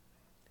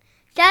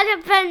Shut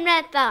up and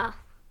metal.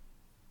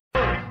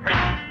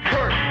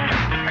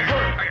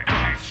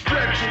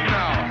 Stretch it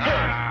now.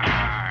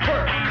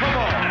 Come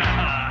on.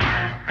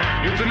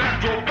 It's a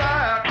natural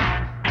fact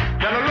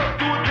that I love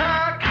to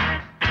attack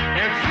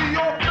and see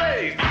your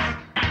face.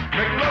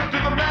 Make love to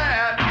the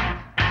mat,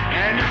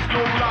 and it's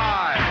no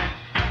lie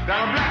that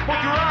I'm black for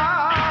your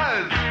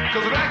eyes.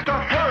 'Cause I like to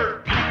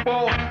hurt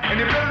people, and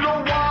you better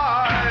know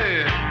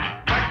why.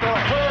 Like to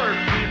hurt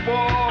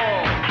people.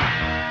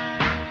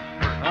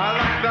 I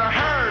like to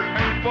hurt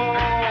people.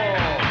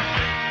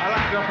 I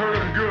like to hurt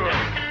them good.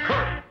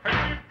 Hurt.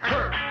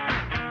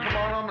 Come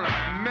on, I'm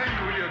gonna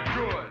mangle you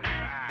good.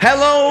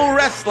 Hello,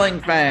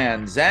 wrestling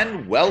fans,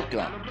 and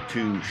welcome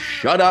to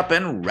Shut Up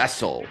and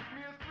Wrestle,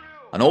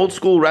 an old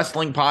school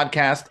wrestling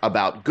podcast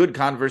about good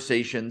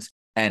conversations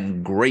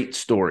and great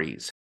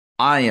stories.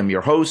 I am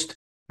your host,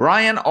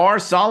 Brian R.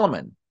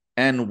 Solomon,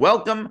 and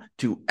welcome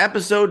to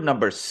episode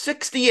number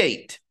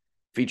 68,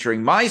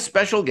 featuring my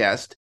special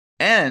guest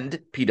and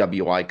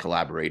PWI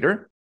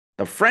collaborator,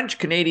 the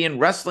French-Canadian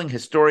wrestling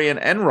historian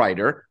and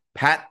writer,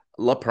 Pat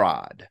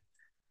Laprade.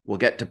 We'll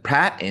get to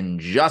Pat in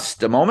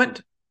just a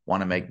moment.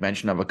 Want to make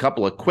mention of a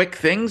couple of quick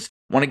things.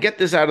 Want to get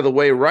this out of the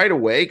way right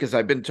away because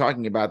I've been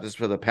talking about this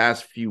for the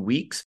past few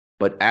weeks,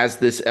 but as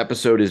this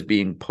episode is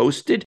being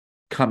posted,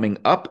 coming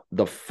up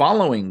the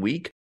following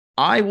week,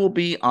 I will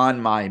be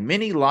on my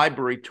mini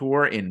library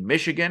tour in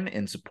Michigan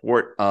in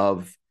support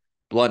of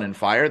Blood and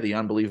Fire, the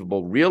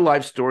unbelievable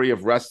real-life story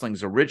of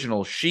wrestling's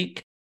original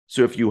Sheik.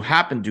 So if you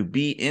happen to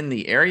be in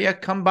the area,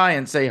 come by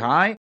and say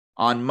hi.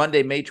 On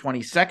Monday, May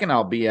 22nd,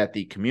 I'll be at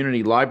the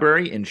Community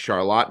Library in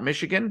Charlotte,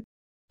 Michigan.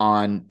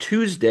 On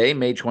Tuesday,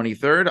 May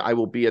 23rd, I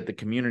will be at the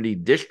Community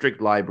District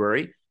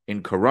Library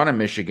in Corona,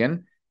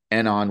 Michigan.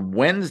 And on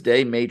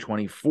Wednesday, May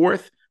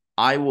 24th,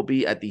 I will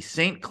be at the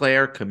St.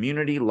 Clair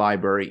Community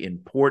Library in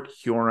Port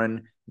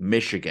Huron,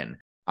 Michigan.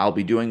 I'll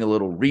be doing a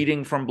little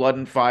reading from Blood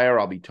and Fire.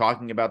 I'll be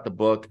talking about the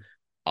book.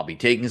 I'll be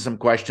taking some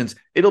questions.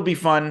 It'll be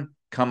fun.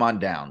 Come on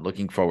down.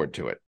 Looking forward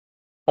to it.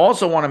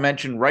 Also want to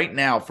mention right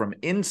now from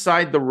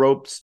Inside the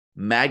Ropes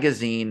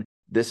magazine,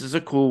 this is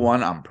a cool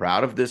one. I'm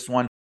proud of this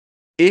one.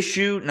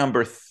 Issue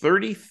number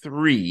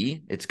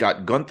 33. It's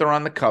got Gunther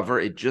on the cover.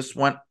 It just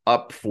went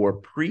up for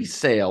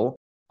pre-sale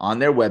on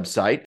their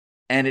website.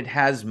 And it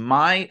has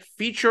my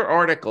feature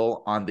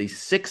article on the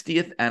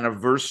 60th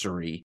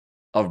anniversary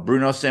of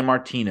Bruno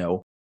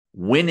Sammartino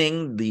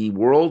winning the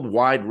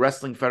Worldwide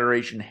Wrestling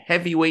Federation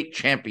Heavyweight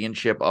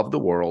Championship of the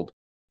world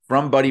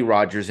from Buddy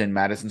Rogers in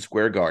Madison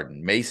Square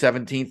Garden, May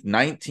 17th,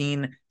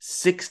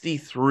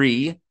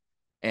 1963.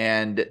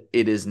 And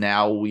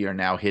we are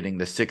now hitting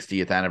the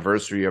 60th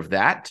anniversary of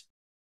that.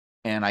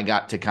 And I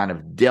got to kind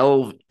of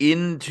delve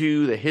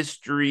into the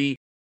history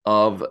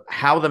of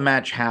how the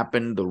match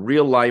happened, the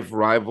real life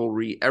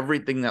rivalry,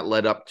 everything that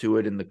led up to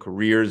it in the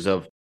careers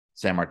of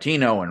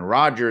Sammartino and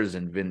Rogers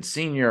and Vince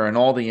Sr. and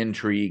all the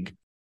intrigue.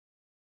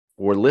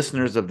 For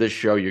listeners of this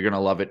show, you're going to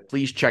love it.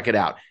 Please check it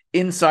out.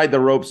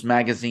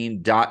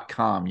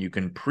 InsideTheRopesMagazine.com. You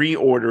can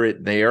pre-order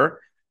it there.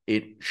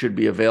 It should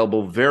be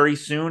available very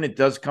soon. It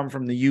does come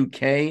from the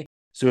UK.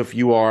 So if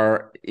you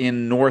are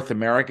in North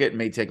America, it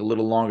may take a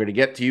little longer to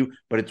get to you,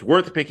 but it's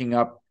worth picking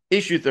up.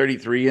 Issue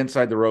 33,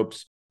 Inside the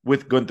Ropes,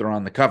 with Gunther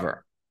on the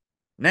cover.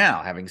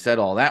 Now, having said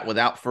all that,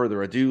 without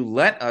further ado,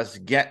 let us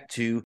get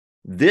to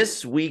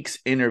this week's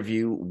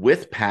interview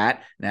with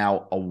Pat.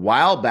 Now, a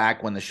while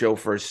back when the show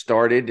first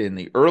started, in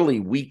the early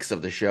weeks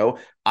of the show,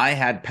 I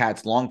had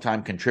Pat's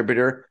longtime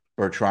contributor,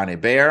 Bertrand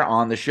Hébert,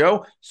 on the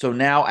show. So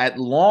now, at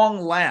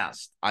long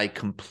last, I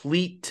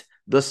complete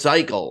the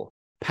cycle.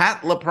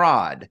 Pat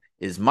Laprade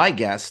is my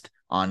guest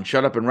on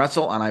Shut Up and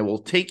Wrestle, and I will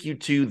take you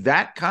to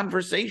that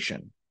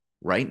conversation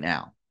right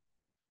now.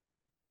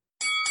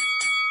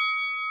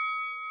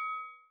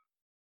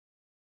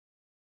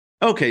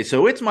 Okay,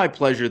 so it's my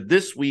pleasure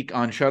this week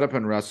on Shut Up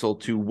and Wrestle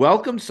to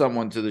welcome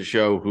someone to the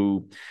show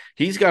who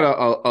he's got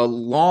a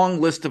long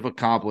list of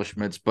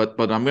accomplishments, but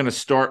I'm going to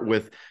start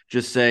with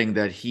just saying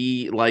that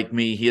he, like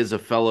me, he is a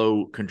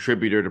fellow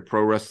contributor to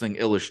Pro Wrestling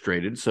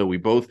Illustrated, so we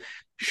both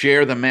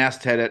share the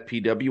masthead at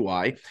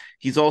PWI.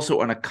 He's also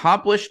an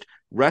accomplished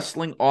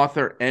wrestling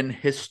author and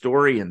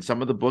historian.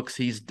 Some of the books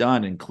he's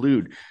done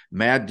include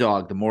Mad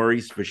Dog, the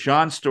Maurice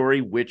Vachon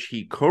story, which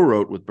he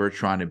co-wrote with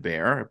Bertrand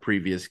Hébert, a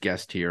previous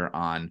guest here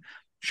on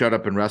Shut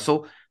Up and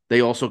Wrestle.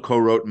 They also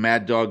co-wrote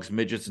Mad Dog's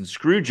Midgets and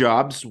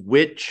Screwjobs,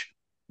 which,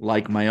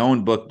 like my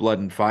own book, Blood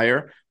and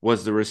Fire,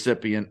 was the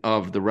recipient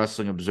of the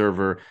Wrestling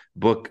Observer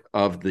Book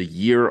of the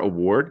Year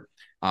award.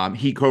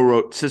 He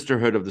co-wrote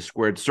Sisterhood of the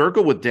Squared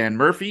Circle with Dan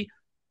Murphy.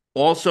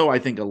 Also, I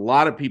think a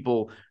lot of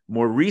people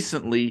more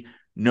recently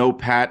know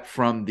Pat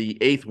from the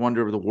Eighth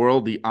Wonder of the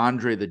World, the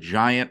Andre the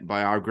Giant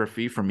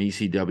biography from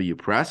ECW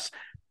Press,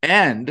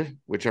 and,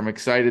 which I'm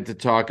excited to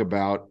talk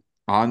about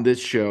on this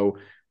show,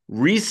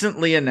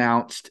 recently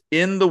announced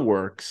in the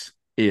works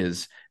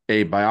is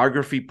a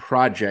biography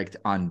project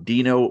on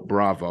Dino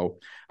Bravo.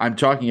 I'm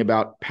talking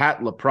about Pat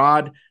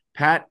Laprade.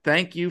 Pat,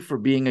 thank you for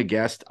being a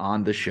guest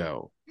on the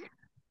show.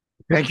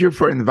 Thank you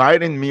for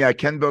inviting me. I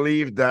can't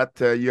believe that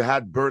you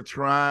had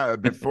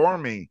Bertrand before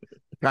me.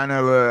 Kind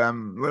of,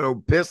 I'm a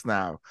little pissed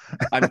now.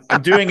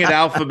 I'm doing it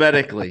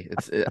alphabetically.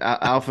 It's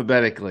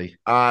alphabetically.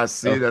 Ah,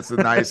 see, So, that's a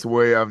nice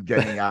way of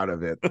getting out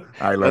of it.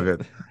 I love that,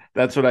 it.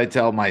 that's what I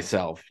tell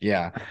myself.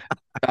 Yeah.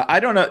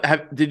 I don't know.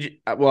 Did you?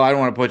 Well, I don't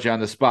want to put you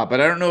on the spot,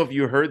 but I don't know if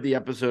you heard the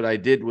episode I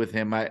did with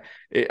him. No,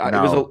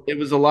 It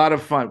was a lot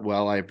of fun.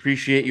 Well, I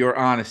appreciate your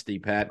honesty,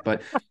 Pat,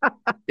 but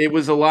it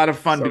was a lot of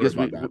fun sorry because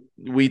about that.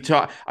 we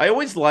talk. I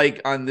always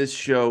like on this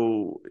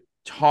show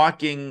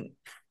talking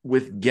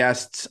with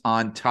guests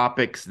on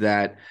topics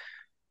that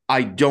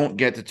I don't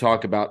get to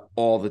talk about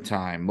all the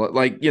time.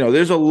 Like,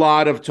 there's a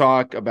lot of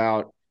talk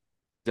about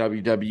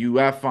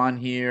WWF on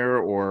here,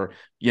 or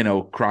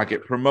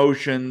Crockett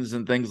Promotions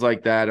and things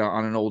like that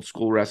on an old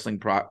school wrestling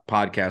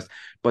podcast.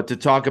 But to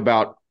talk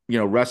about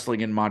wrestling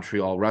in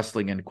Montreal,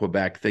 wrestling in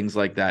Quebec, things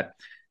like that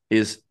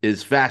is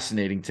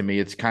fascinating to me.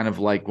 It's kind of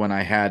like when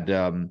I had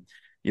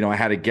I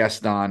had a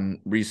guest on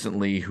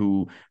recently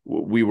who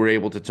we were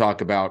able to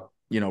talk about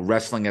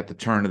wrestling at the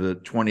turn of the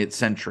 20th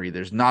century.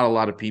 There's not a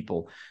lot of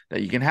people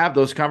that you can have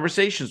those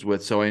conversations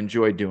with, so I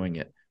enjoy doing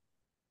it.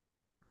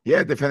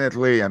 Yeah,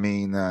 definitely. I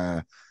mean,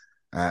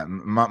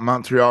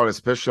 Montreal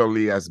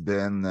especially has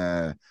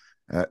been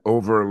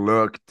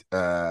overlooked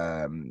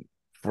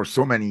for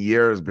so many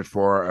years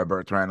before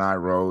Bertrand and I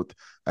wrote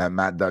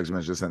Mad Dogs,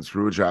 Midgets, and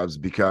Screwjobs,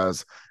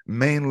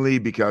 mainly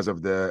because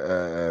of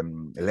the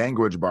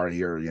language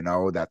barrier,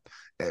 that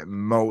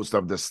most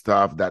of the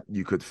stuff that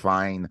you could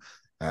find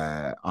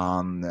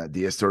on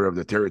the history of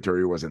the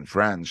territory was in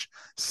French.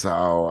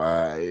 So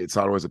it's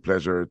always a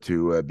pleasure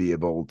to be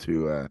able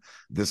to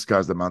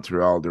discuss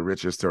the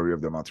rich history of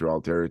the Montreal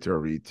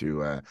territory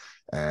to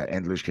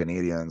English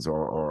Canadians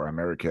or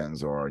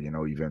Americans, or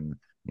even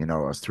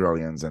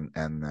Australians and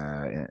in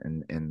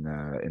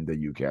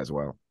the UK as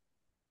well.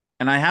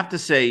 And I have to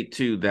say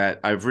too that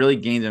I've really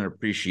gained an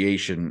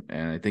appreciation,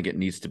 and I think it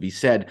needs to be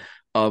said,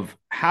 of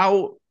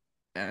how,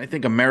 and I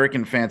think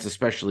American fans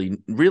especially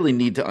really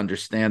need to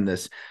understand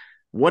this,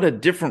 what a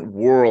different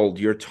world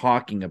you're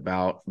talking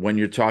about when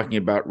you're talking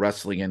about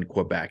wrestling in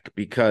Quebec.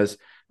 Because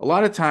a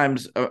lot of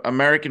times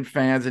American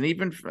fans and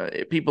even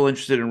people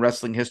interested in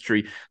wrestling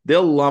history,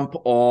 they'll lump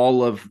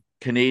all of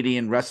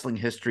Canadian wrestling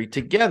history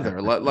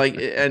together. Like,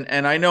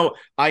 and I know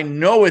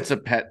it's a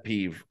pet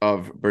peeve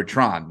of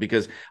Bertrand,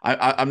 because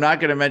I'm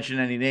not going to mention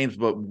any names,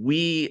 but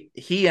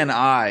he and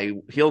I,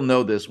 he'll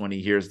know this when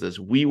he hears this.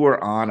 We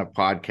were on a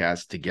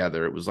podcast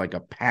together. It was like a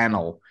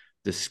panel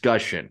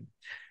discussion,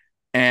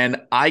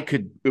 and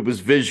it was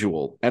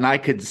visual, and I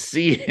could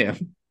see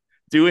him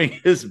doing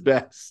his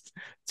best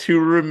to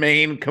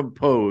remain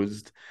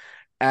composed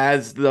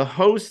as the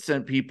hosts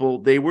and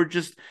people. They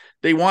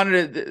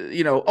wanted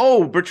to,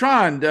 oh,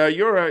 Bertrand,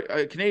 you're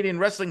a Canadian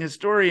wrestling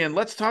historian.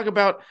 Let's talk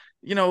about,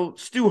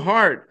 Stu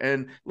Hart,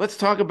 and let's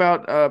talk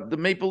about the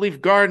Maple Leaf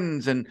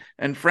Gardens and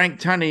Frank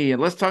Tunney, and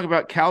let's talk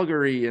about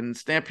Calgary and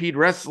Stampede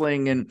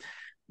Wrestling. And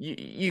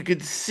you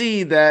could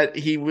see that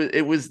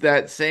it was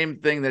that same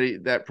thing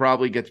that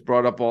probably gets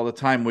brought up all the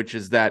time, which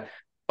is that,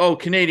 oh,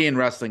 Canadian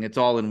wrestling, it's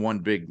all in one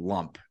big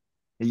lump.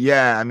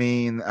 Yeah, I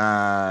mean,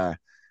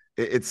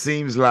 it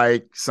seems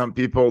like some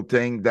people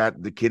think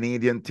that the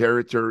Canadian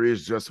territory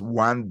is just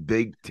one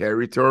big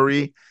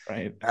territory,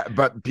 Right.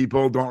 but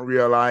people don't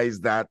realize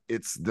that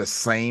it's the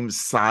same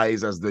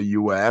size as the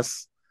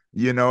US,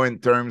 in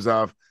terms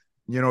of,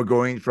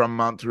 going from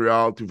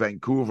Montreal to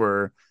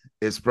Vancouver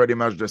is pretty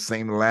much the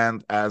same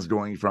length as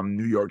going from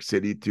New York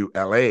City to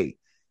LA.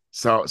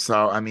 So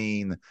I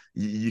mean,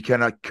 you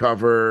cannot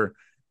cover,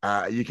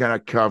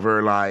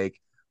 like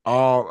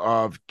all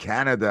of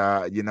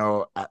Canada,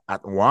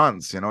 at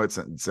once.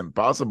 It's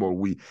impossible.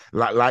 We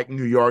like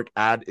New York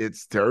had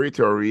its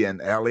territory,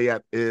 and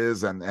Elliott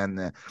is,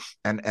 and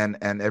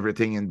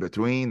everything in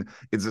between.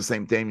 It's the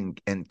same thing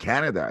in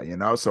Canada.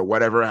 So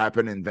whatever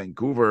happened in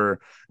Vancouver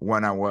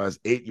when I was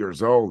 8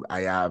 years old,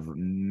 I have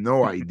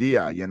no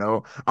idea.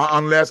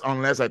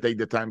 Unless I take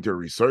the time to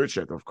research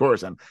it, of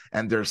course.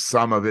 And there's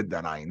some of it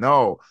that I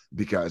know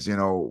because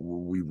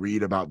we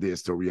read about the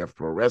history of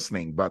pro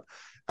wrestling, but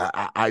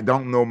I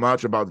don't know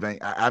much about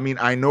I mean,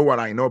 I know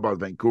what I know about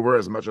Vancouver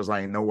as much as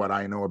I know what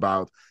I know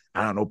about,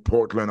 I don't know,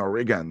 Portland,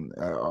 Oregon.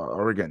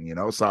 And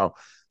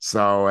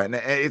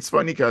it's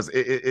funny because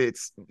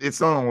it's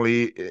not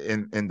only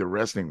in the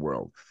wrestling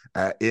world.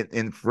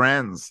 In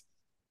France,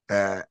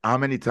 how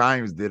many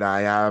times did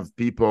I have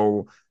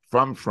people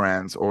from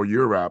France or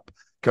Europe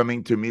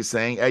coming to me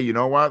saying, "Hey, you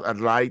know what?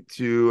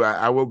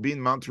 I will be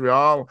in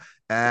Montreal,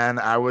 and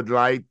I would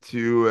like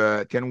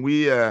to. Can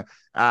we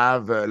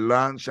have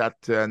lunch at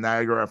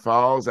Niagara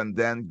Falls and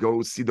then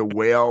go see the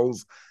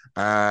whales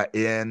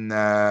in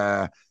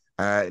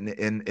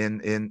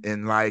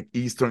like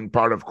eastern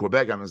part of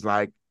Quebec?" I was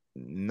like,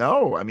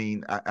 "No, I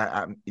mean,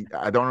 I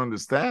don't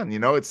understand.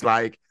 It's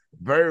like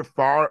very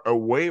far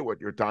away what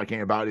you're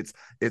talking about. It's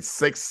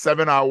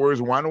 6-7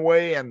 hours one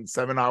way and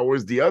 7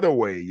 hours the other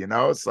way.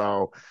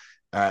 So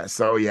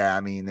yeah,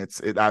 I mean,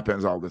 it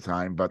happens all the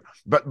time. But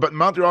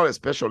Montreal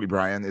especially,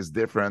 Brian, is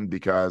different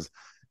because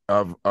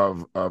of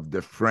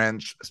the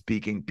French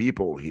speaking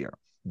people here.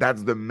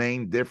 That's the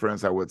main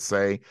difference, I would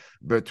say,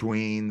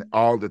 between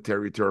all the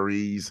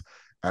territories,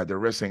 the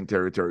wrestling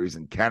territories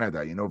in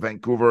Canada.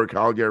 Vancouver,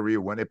 Calgary,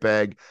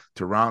 Winnipeg,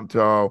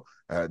 Toronto,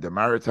 the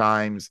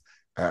Maritimes,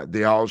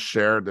 they all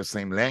share the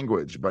same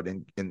language. But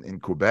in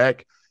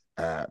Quebec,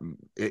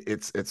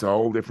 it's a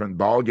whole different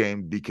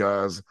ballgame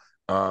because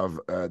of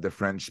the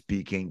French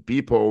speaking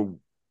people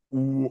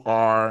who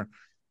are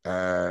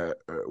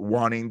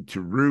wanting to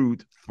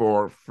root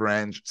for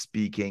French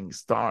speaking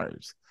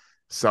stars.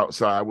 So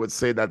I would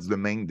say that's the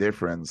main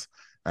difference.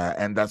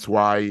 And that's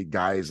why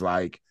guys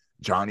like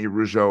Johnny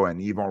Rougeau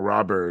and Yvon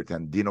Robert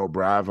and Dino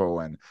Bravo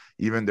and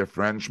even the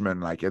Frenchmen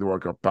like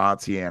Edouard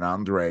Carpentier and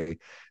Andre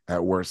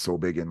were so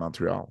big in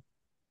Montreal.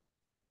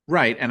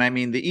 Right. And I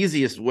mean, the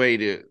easiest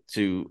way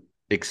to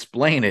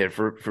explain it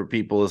for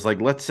people is like,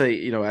 let's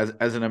say,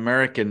 as an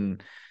American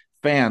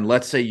fan,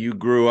 let's say you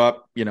grew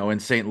up, in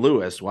St.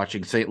 Louis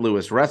watching St.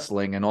 Louis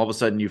wrestling, and all of a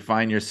sudden you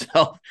find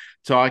yourself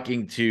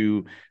talking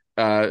to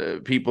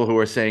people who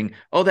are saying,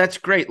 "Oh, that's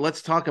great.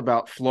 Let's talk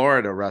about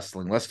Florida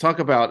wrestling. Let's talk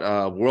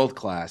about world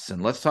class,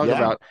 and let's talk Yeah.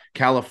 about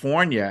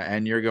California."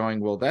 And you're going,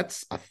 "Well,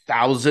 that's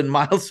 1,000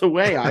 miles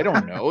away. I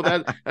don't know.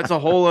 That's a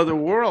whole other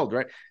world,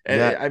 right?"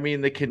 Yeah. I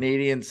mean, the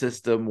Canadian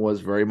system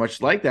was very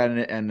much like that,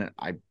 and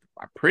I'm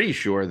pretty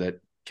sure that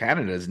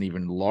Canada is an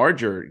even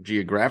larger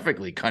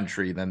geographically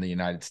country than the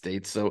United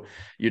States. So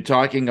you're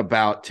talking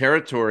about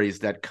territories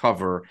that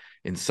cover,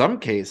 in some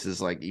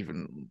cases, like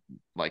even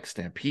like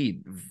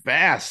Stampede,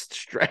 vast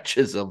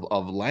stretches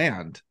of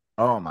land.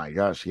 Oh my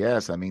gosh,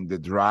 yes. I mean, the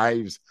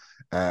drives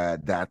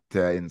that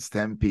in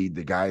Stampede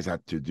the guys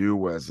had to do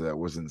was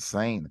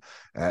insane.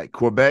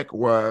 Quebec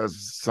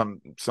was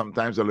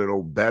sometimes a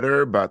little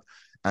better, but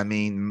I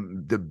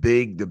mean the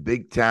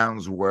big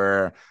towns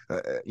where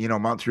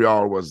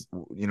Montreal was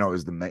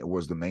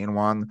the main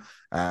one,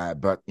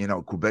 but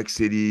Quebec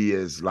City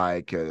is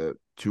like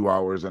 2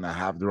 hours and a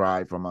half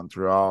drive from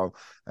Montreal.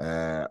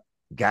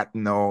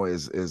 Gatineau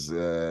is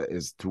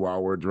 2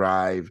 hour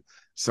drive.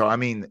 So I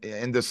mean,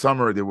 in the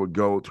summer they would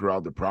go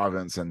throughout the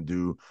province and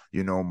do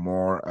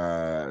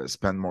more,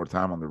 spend more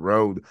time on the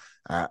road.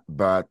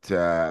 But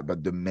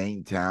the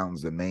main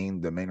towns, the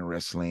main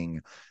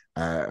wrestling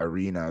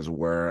arenas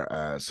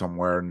were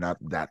somewhere not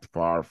that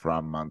far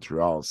from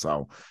Montreal.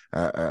 So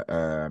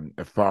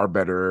a far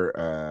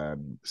better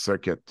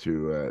circuit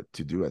to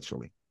do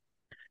actually.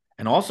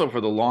 And also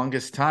for the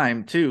longest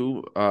time,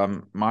 too,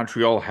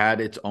 Montreal had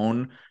its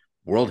own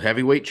world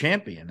heavyweight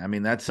champion. I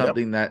mean, that's Yep.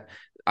 something that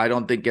I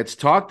don't think gets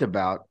talked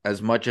about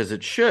as much as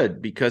it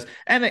should, because,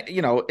 and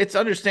it's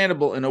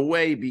understandable in a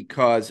way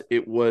because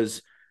it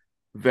was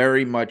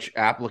very much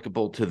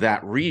applicable to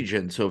that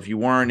region. So if you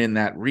weren't in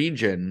that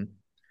region,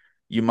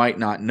 you might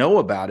not know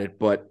about it.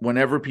 But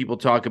whenever people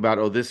talk about,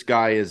 oh, this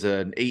guy is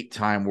an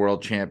 8-time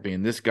world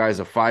champion, this guy's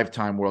a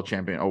 5-time world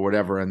champion, or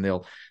whatever, and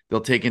they'll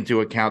take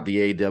into account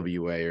the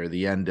AWA or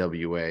the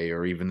NWA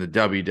or even the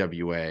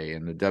WWA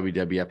and the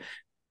WWF.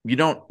 You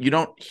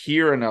don't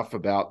hear enough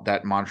about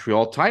that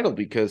Montreal title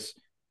because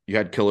you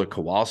had Killer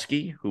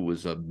Kowalski, who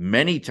was a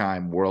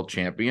many-time world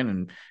champion,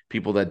 and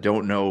people that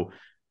don't know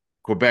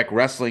Quebec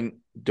wrestling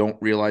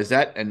don't realize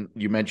that. And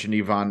you mentioned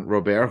Yvon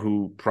Robert,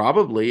 who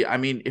probably, I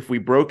mean, if we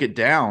broke it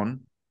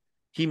down,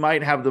 he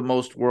might have the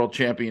most world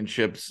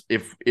championships,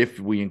 if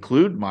we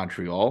include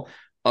Montreal,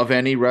 of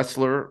any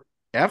wrestler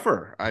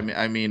ever. I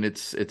mean,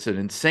 it's an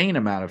insane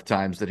amount of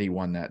times that he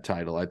won that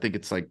title. I think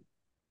it's like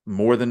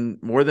more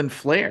than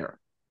Flair.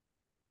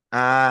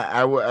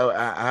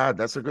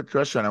 That's a good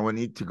question. I will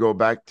need to go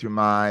back to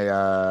my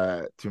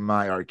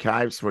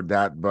archives for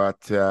that,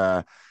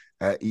 but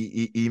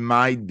he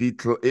might be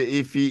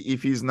if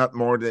he's not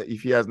more than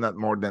if he has not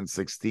more than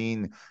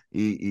 16,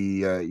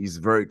 he's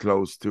very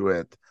close to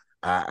it.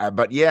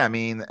 But yeah, I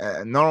mean,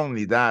 not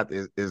only that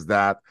is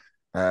that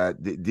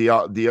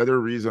the other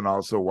reason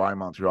also why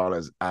Montreal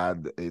has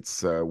had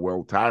its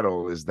world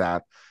title is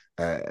that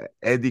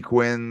Eddie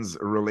Quinn's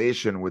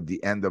relation with the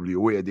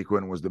NWA. Eddie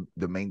Quinn was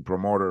the main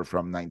promoter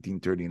from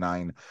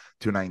 1939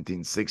 to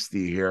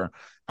 1960 here.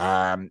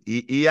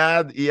 He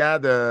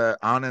had a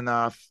on and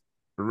off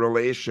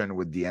relation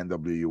with the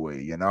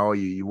NWA.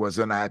 He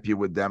wasn't happy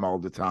with them all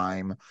the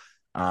time.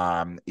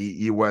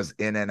 He was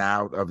in and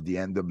out of the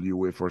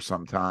NWA for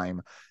some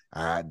time.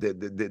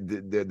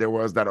 There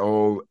was that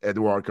old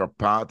Edouard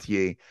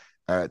Carpentier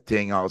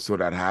thing also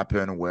that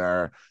happened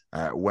where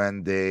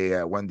when the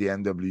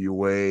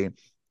NWA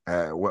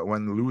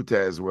when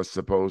Lutez was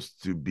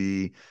supposed to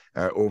be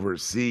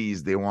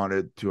overseas, they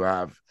wanted to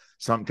have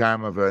some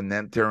kind of an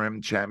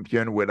interim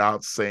champion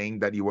without saying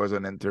that he was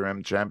an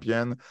interim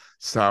champion.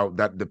 So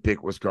that the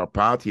pick was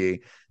Carpentier,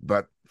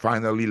 but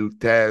finally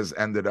Lutez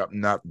ended up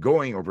not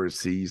going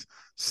overseas.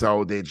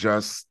 So they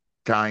just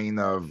kind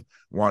of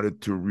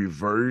wanted to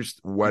reverse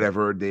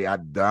whatever they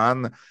had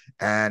done,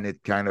 and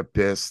it kind of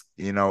pissed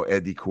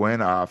Eddie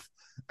Quinn off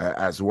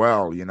as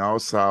well.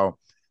 So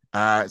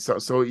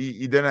So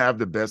he didn't have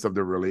the best of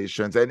the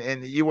relations,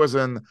 and he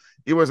wasn't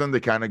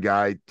the kind of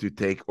guy to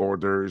take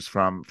orders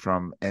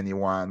from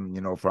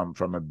anyone,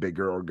 from a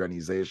bigger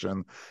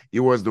organization. He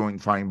was doing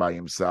fine by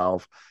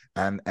himself,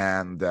 and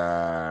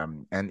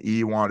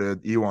he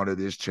wanted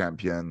his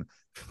champion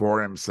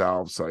for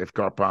himself. So if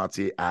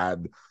Carpati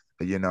had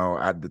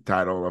the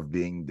title of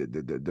being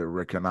the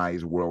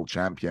recognized world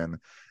champion,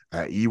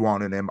 he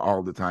wanted him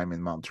all the time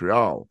in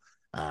Montreal.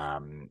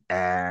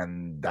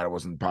 And that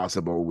wasn't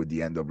possible with the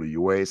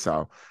NWA.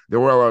 So there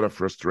were a lot of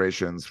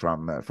frustrations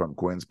from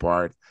Quinn's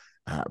part.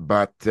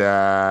 But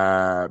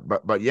yeah,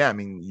 I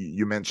mean,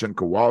 you mentioned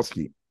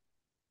Kowalski.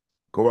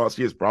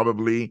 Kowalski is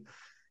probably,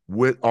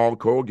 with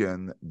Hulk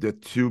Hogan, the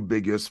two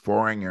biggest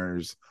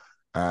foreigners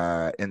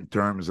in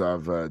terms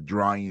of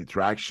drawing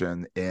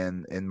attraction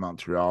in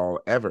Montreal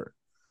ever.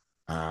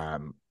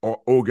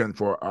 Hogan,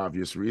 for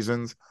obvious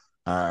reasons.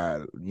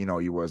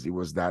 He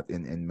was that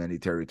in many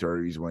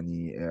territories when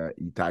he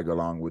tagged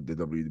along with the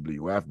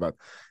WWF, but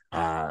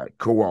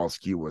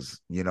Kowalski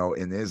was,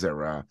 in his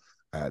era,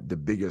 the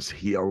biggest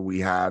heel we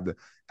had,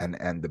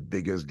 and the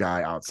biggest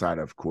guy outside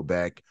of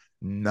Quebec,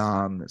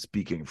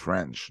 non-speaking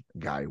French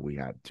guy we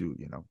had too.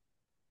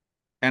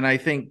 And I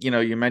think,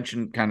 you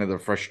mentioned kind of the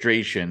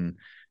frustration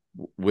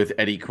with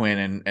Eddie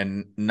Quinn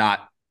and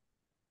not,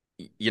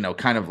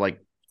 kind of like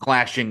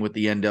clashing with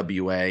the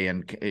NWA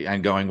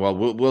and going, well,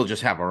 we'll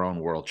just have our own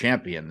world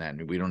champion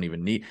then. We don't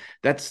even need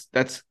that's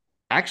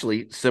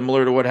actually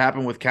similar to what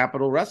happened with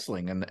Capital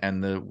Wrestling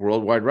and the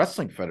Worldwide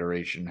Wrestling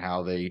Federation,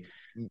 how they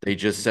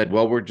just said,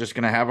 well, we're just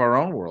going to have our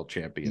own world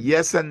champion.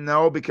 Yes and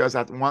no, because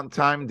at one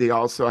time they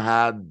also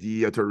had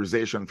the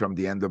authorization from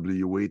the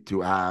NWA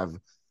to have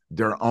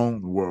their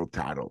own world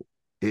title.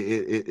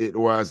 It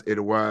was in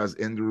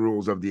the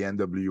rules of the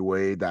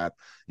NWA that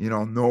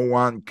no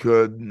one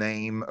could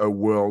name a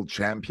world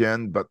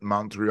champion, but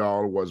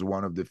Montreal was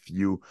one of the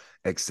few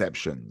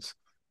exceptions.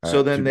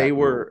 So then to that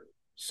rule.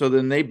 so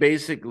then they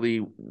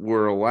basically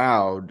were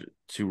allowed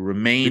to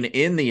remain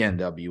in the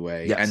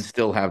NWA and Yes,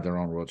 still have their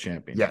own world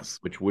championship, yes,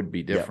 which would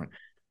be yeah. different.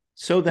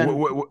 So then,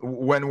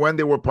 When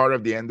they were part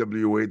of the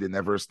NWA, they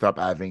never stopped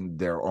having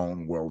their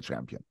own world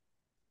champion.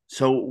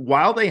 so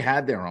while they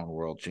had their own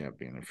world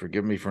champion, and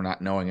forgive me for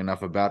not knowing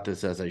enough about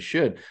this as I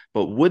should,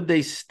 but would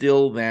they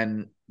still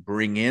then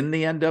bring in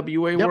the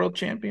NWA Yep. world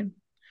champion?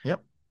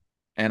 Yep.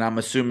 And I'm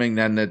assuming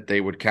then that they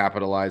would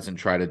capitalize and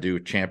try to do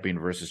champion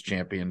versus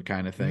champion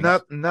kind of things.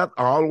 Not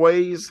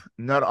always,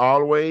 not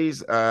always.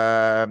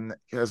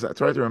 Because I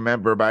try to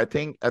remember, but I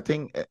think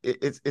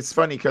it's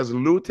funny because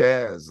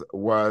Lutez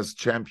was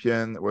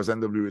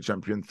NWA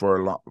champion for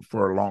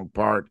a long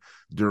part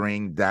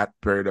during that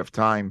period of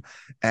time,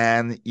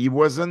 and he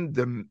wasn't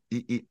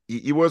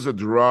he was a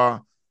draw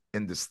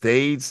in the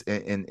States,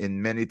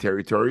 in many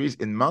territories.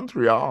 In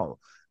Montreal,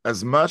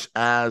 as much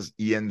as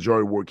he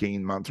enjoyed working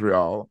in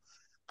Montreal,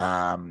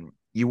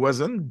 he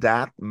wasn't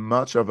that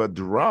much of a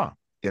draw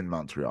in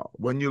Montreal.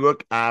 When you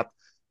look at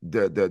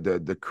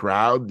the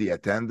crowd, the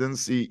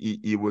attendance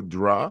he would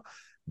draw,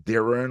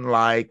 there weren't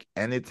like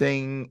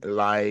anything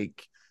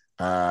like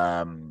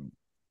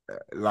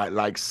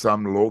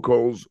some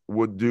locals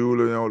would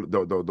do,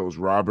 those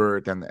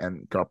Robert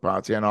and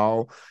Carpati and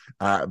all.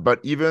 But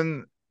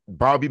even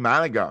Bobby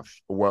Manigaff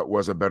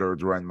was a better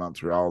draw in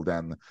Montreal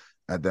than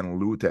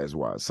Lutez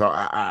was. So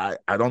I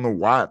don't know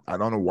what. I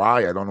don't know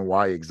why. I don't know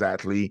why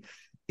exactly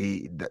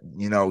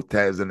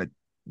Tez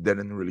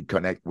didn't really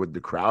connect with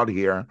the crowd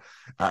here.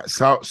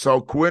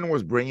 So Quinn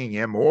was bringing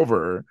him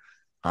over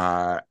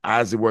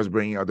as he was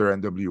bringing other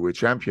NWA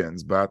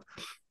champions, but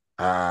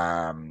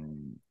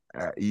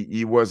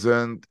he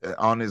wasn't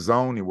on his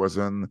own. He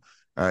wasn't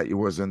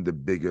the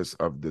biggest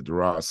of the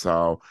draw.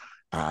 So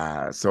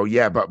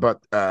yeah,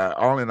 but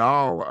all in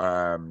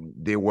all,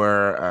 they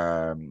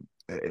were.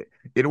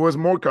 It was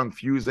more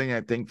confusing,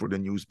 I think, for the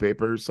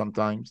newspapers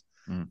sometimes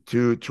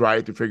to try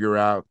to figure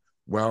out,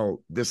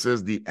 well, this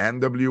is the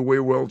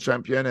NWA World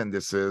Champion, and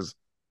this is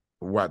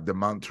what the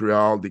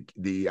Montreal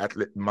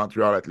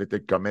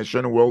Athletic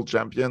Commission World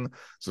Champion.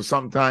 So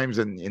sometimes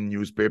in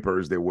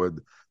newspapers they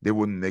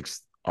wouldn't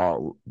mix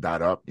all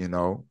that up,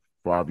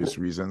 for obvious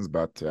reasons.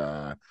 But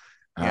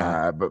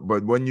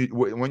but when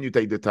you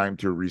take the time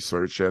to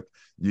research it,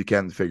 you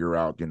can figure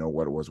out,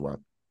 what was what.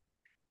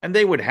 And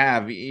they would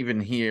have, even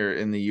here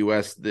in the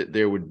US, that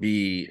there would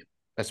be,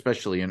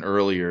 especially in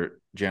earlier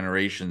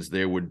generations,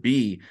 there would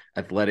be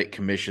athletic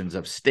commissions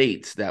of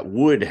states that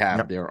would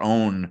have their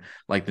own,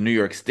 like the New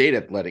York State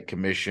Athletic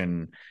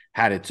Commission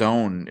had its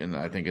own,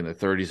 I think in the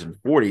 30s and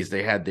 40s,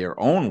 they had their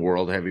own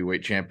world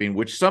heavyweight champion,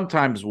 which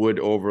sometimes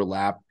would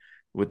overlap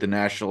with the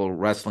National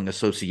Wrestling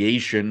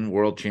Association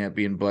world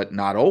champion, but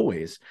not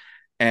always.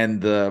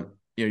 And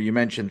you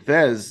mentioned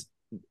Thez,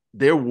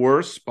 there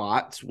were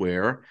spots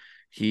where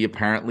he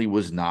apparently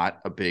was not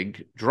a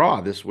big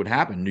draw. This would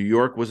happen. New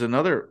York was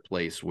another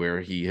place where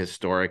he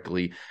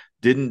historically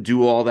didn't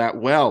do all that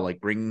well,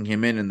 like bringing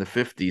him in the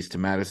 50s to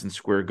Madison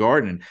Square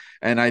Garden.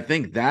 And I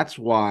think that's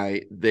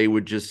why they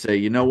would just say,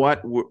 you know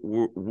what,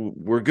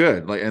 we're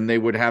good. Like, and they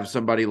would have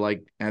somebody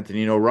like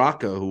Antonino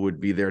Rocca, who would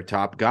be their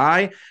top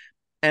guy.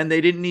 And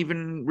they didn't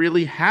even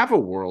really have a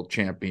world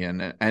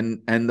champion,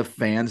 and the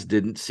fans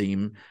didn't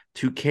seem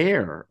to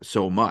care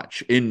so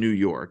much in New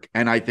York.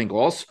 And I think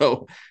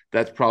also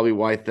that's probably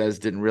why Thez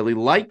didn't really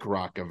like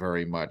Rocca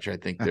very much. I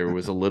think there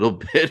was a little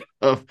bit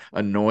of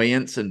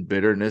annoyance and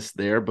bitterness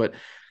there, but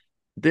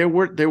there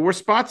were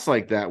spots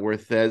like that where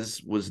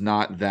Thez was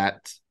not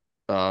that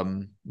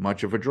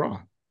much of a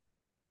draw.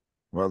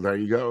 Well, there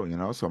you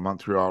go. So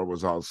Montreal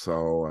was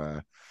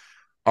also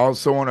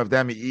one of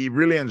them. He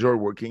really enjoyed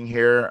working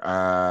here,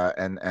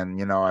 and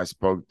I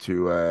spoke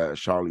to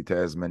Charlie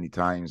Thez many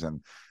times,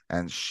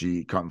 and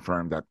she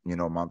confirmed that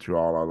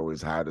Montreal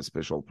always had a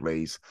special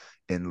place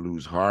in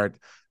Lou's heart.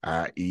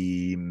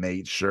 He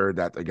made sure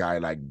that a guy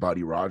like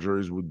Buddy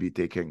Rogers would be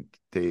taken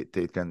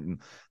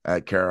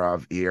care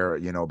of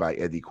here, by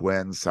Eddie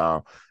Quinn.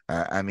 So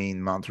I mean,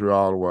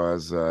 Montreal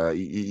was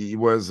he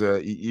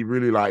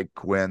really liked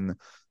Quinn.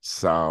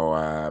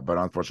 So, but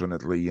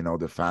unfortunately,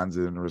 the fans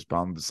didn't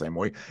respond the same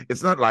way.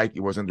 It's not like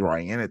he wasn't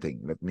drawing anything.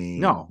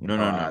 No.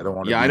 I don't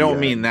want to Yeah, be. I don't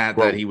mean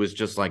that he was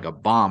just like a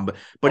bomb,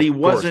 but he Of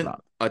course wasn't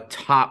not.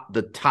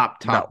 the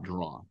top No,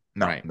 draw,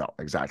 no, right? no,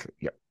 exactly.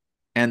 Yeah.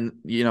 And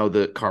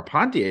the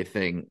Carpentier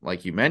thing,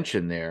 like you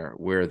mentioned there,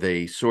 where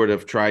they sort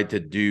of tried to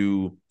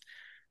do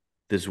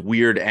this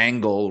weird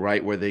angle,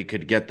 right, where they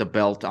could get the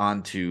belt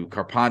onto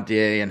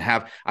Carpentier and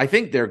I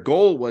think their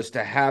goal was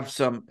to have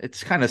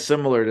it's kind of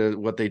similar to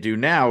what they do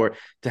now, or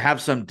to have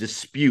some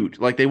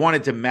dispute. Like they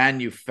wanted to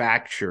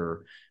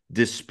manufacture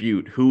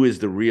dispute who is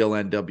the real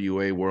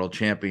NWA world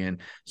champion,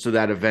 so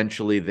that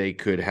eventually they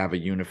could have a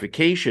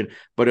unification.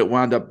 But it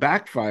wound up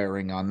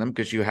backfiring on them,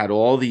 because you had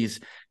all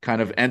these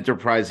kind of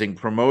enterprising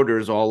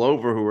promoters all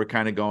over who were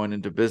kind of going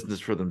into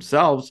business for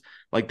themselves.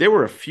 Like there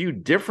were a few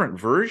different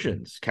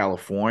versions,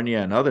 California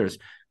and others,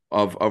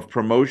 of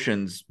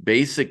promotions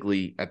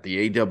basically at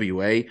the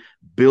AWA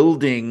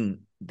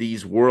building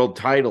these world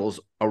titles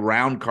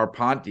around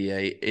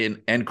Carpentier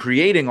and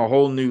creating a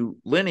whole new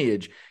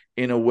lineage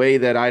in a way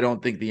that I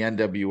don't think the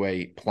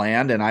NWA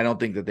planned, and I don't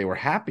think that they were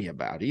happy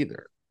about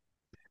either.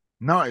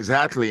 No,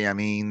 exactly. I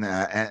mean,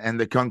 and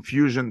the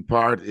confusion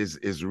part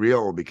is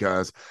real,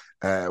 because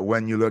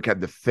when you look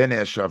at the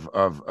finish of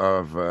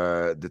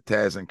the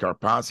Tez and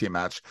Carpentier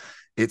match,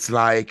 it's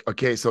like,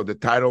 okay, so the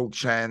title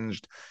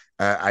changed,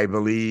 I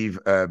believe,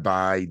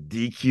 by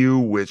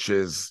DQ, which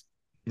is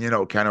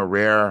kind of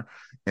rare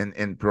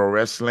in pro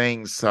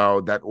wrestling.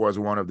 So that was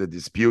one of the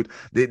dispute.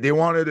 They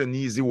wanted an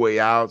easy way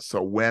out,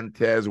 so when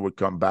Tez would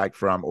come back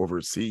from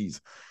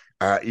overseas,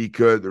 he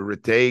could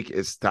retake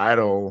his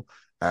title,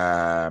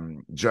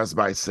 just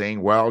by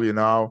saying, well,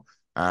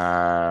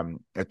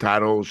 a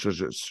title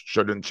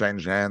shouldn't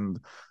change hand,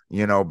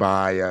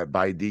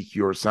 by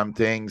DQ or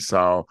something.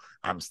 So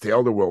I'm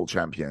still the world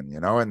champion,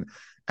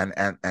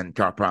 and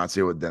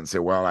Carpentier would then say,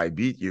 well, I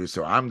beat you,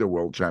 so I'm the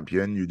world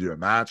champion. You do a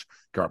match,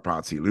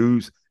 Carpentier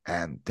lose,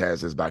 and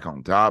Tez is back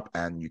on top,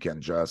 and you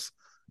can just,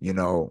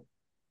 do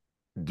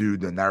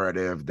the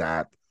narrative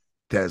that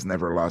Tez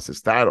never lost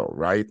his title,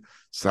 right?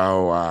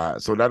 So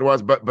that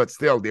was, but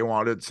still, they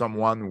wanted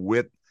someone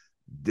with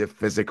the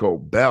physical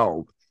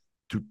belt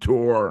to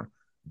tour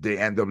the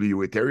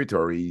NWA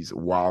territories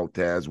while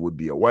Tez would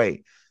be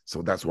away.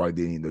 So that's why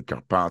they needed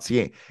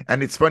Carpentier.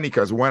 And it's funny,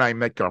 because when I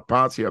met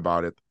Carpentier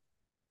about it,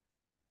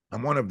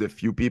 I'm one of the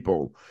few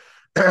people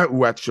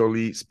who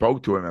actually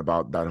spoke to him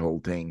about that whole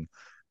thing.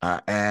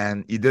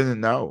 And he didn't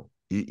know.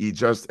 He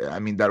just, I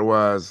mean, that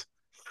was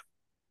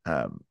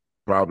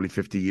probably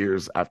 50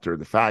 years after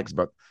the facts,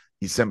 but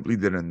he simply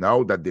didn't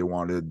know that they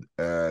wanted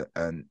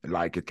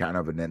like a kind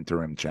of an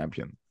interim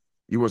champion.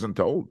 He wasn't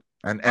told.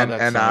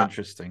 That's so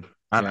interesting.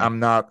 And Yeah.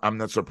 I'm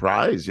not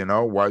surprised,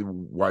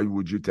 why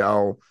would you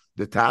tell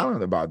the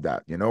talent about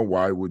that?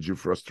 Why would you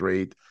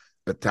frustrate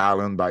the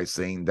talent by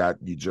saying that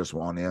you just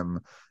want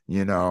him,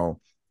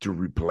 to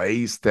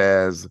replace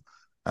Tez?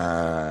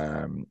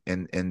 In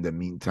the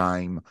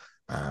meantime,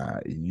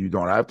 you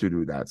don't have to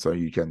do that. So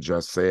you can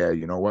just say,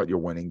 you know what, you're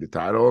winning the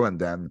title, and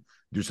then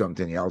do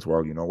something else.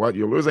 Well, you know what,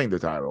 you're losing the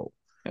title.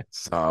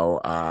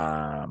 So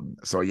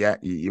yeah,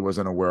 he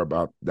wasn't aware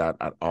about that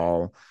at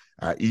all.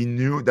 He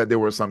knew that there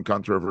was some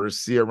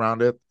controversy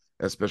around it,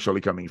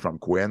 especially coming from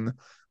Quinn,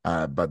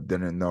 but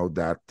didn't know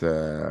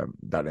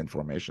that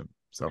information.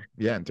 So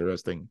yeah,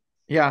 interesting.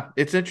 Yeah,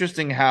 it's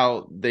interesting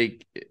how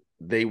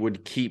they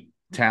would keep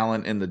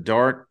talent in the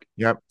dark.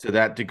 Yep. To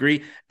that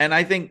degree. And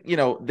I think,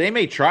 they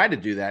may try to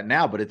do that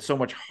now, but it's so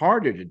much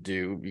harder to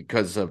do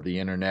because of the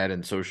internet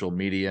and social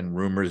media and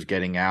rumors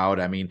getting out.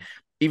 I mean,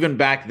 even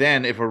back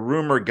then, if a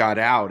rumor got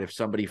out, if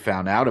somebody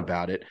found out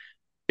about it,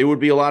 it would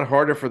be a lot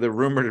harder for the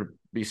rumor to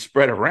be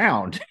spread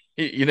around.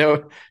 You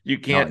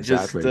can't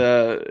exactly.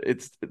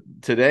 it's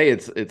today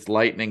it's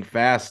lightning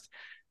fast.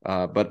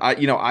 But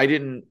I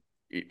didn't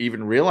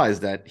even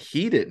realize that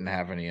he didn't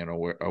have any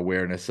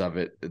awareness of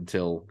it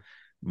until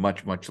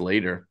much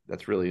later.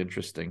 That's really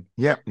interesting.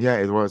 Yeah,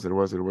 it was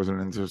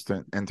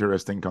an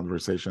interesting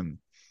conversation.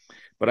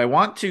 But I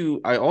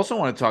also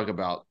want to talk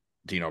about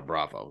Dino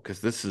Bravo, because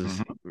this is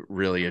Mhm.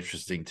 really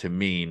interesting to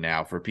me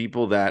now for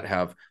people that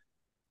have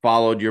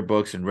followed your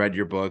books and read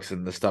your books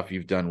and the stuff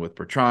you've done with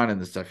Bertrand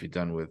and the stuff you've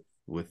done with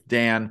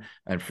Dan.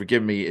 And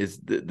forgive me, is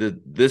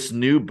this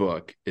new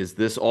book, is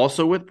this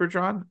also with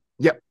Bertrand?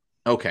 Yeah.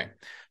 Okay.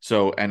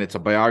 So, and it's a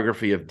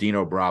biography of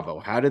Dino Bravo.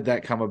 How did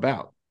that come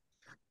about?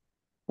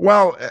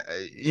 Well,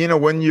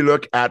 when you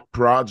look at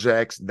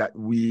projects that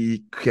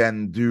we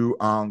can do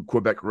on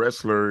Quebec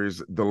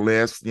wrestlers, the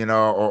list,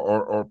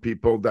 or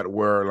people that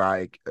were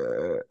like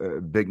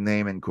a big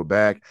name in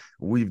Quebec,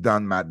 we've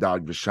done Mad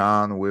Dog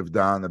Vachon, we've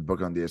done a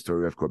book on the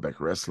history of Quebec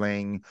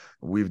wrestling,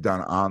 we've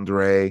done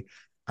Andre.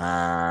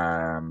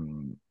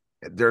 There's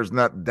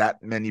not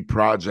that many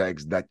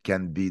projects that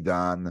can be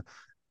done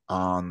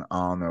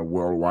on a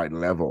worldwide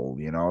level,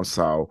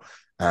 so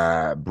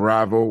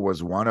Bravo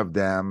was one of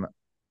them,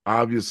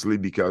 obviously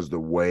because the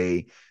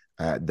way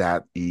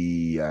that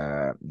he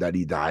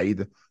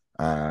died,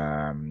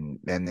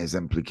 and his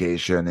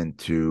implication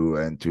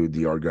into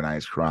the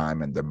organized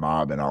crime and the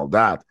mob and all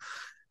that.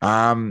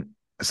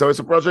 So it's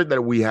a project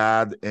that we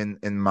had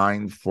in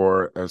mind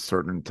for a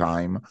certain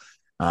time.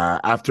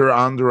 After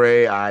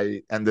Andre,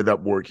 I ended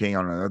up working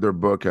on another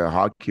book, a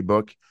hockey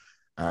book.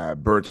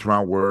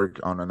 Bertrand work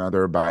on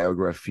another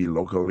biography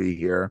locally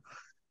here.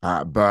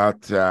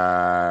 But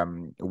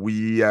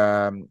we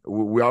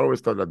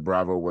always thought that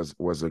Bravo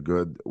was a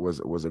good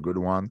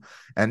one,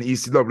 and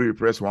ECW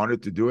Press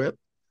wanted to do it.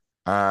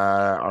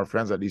 Our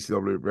friends at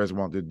ECW Press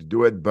wanted to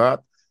do it,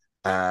 but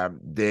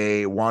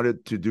they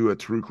wanted to do a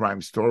true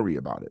crime story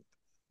about it.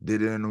 They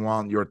didn't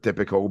want your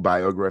typical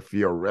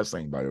biography or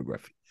wrestling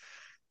biography.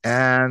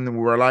 And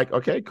we're like,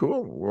 okay,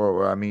 cool.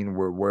 Well, I mean,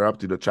 we're up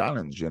to the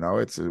challenge.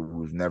 It's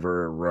we've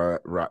never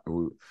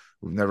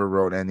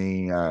wrote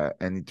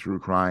any true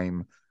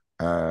crime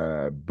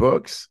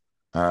books.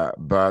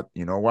 But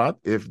you know what?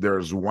 If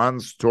there's one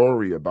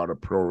story about a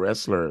pro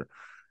wrestler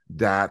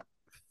that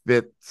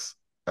fits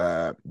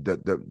the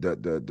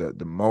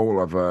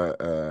mold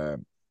of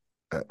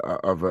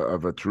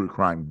a true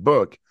crime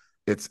book,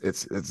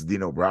 it's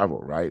Dino Bravo,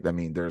 right? I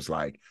mean, there's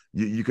like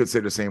you could say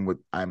the same with,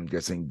 I'm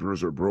guessing,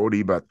 Bruiser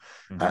Brody, but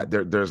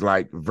there's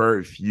like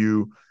very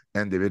few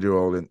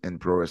individual in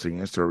pro wrestling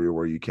history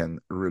where you can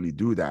really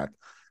do that.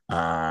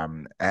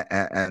 And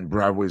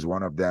Bravo is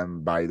one of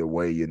them, by the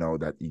way,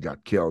 that he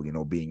got killed,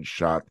 being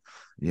shot,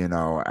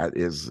 at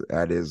his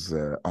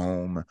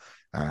home,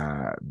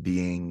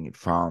 being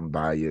found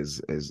by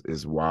his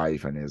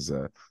wife and his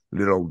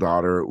little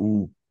daughter,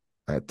 who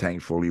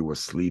thankfully was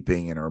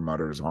sleeping in her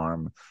mother's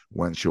arm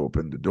when she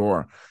opened the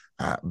door.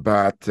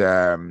 But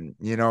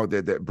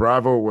the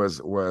Bravo was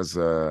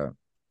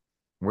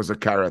a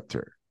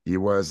character. He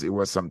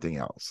was something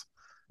else.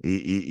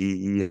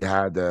 He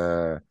had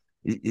the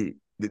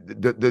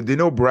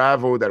Dino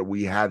Bravo that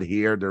we had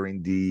here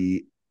during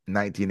the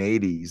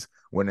 1980s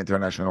when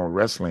international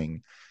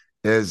wrestling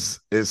is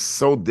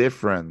so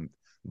different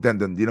than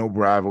the Dino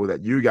Bravo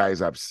that you guys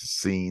have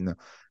seen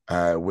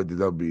with the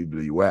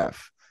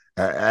WWF.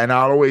 And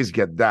I always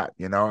get that,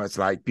 it's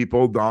like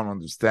people don't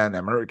understand,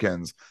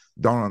 Americans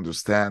don't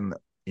understand,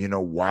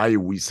 why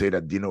we say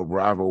that Dino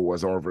Bravo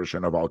was our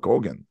version of Hulk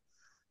Hogan.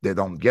 They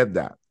don't get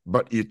that,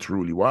 but it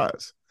truly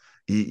was.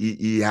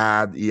 He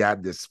had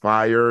this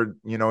fire,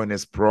 in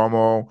his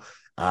promo.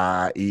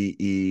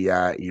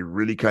 He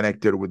really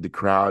connected with the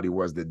crowd. He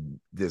was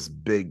this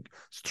big,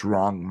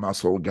 strong,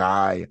 muscle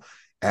guy,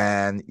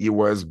 and he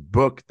was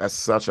booked as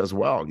such as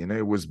well. He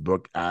was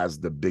booked as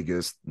the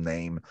biggest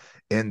name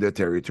in the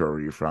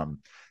territory from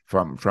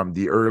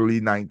the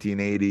early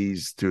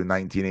 1980s to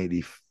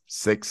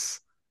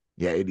 1986.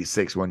 Yeah,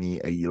 86 when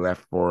he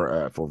left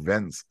for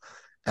Vince,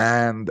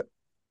 and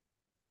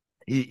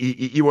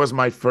he was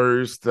my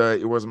first.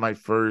 It was my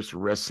first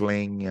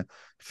wrestling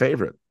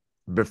favorite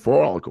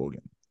before Hulk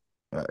Hogan.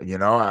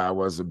 I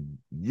was a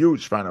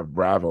huge fan of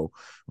Bravo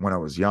when I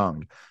was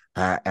young,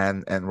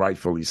 and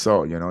rightfully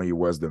so. He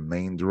was the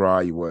main draw.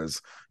 He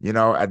was,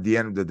 at the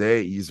end of the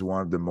day, he's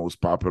one of the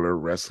most popular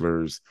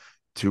wrestlers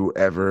to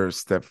ever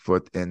step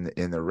foot in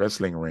a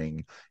wrestling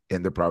ring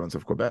in the province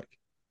of Quebec.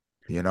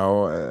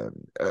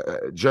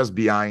 Just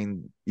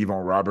behind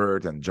Yvon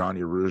Robert and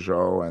Johnny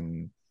Rougeau,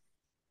 and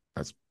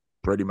that's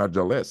pretty much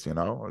the list,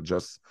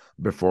 just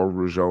before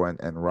Rougeau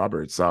and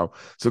Robert. So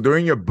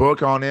doing a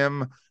book on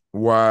him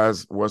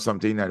was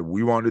something that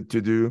we wanted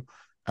to do.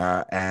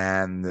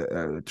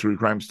 And true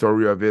crime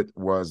story of it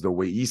was the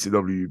way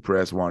ECW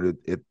Press wanted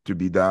it to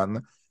be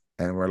done.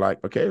 And we're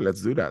like, okay,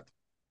 let's do that.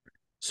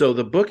 So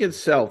the book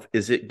itself,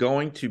 is it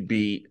going to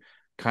be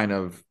kind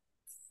of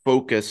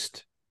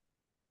focused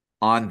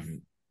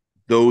on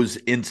those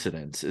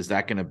incidents? Is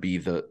that going to be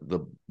the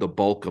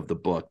bulk of the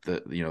book,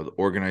 the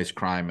organized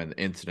crime and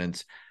the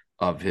incidents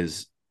of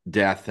his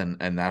death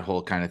and that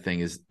whole kind of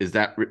thing? Is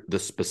that the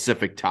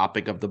specific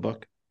topic of the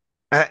book?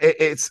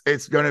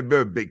 It's going to be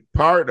a big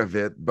part of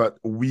it, but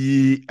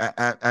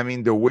I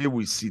mean, the way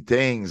we see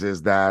things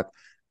is that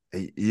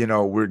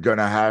we're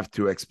gonna have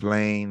to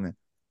explain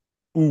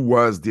who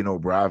was Dino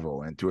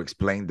Bravo, and to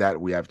explain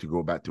that, we have to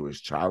go back to his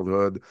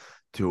childhood,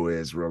 to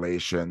his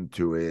relation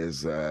to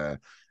his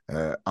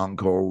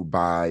uncle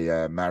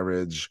by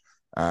marriage,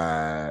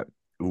 uh,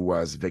 who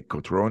was Vic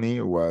Cotroni,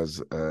 who was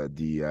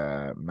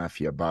the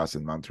mafia boss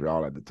in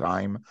Montreal at the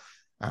time.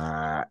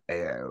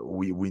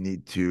 We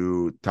need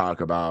to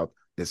talk about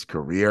his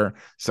career.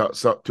 So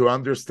to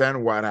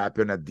understand what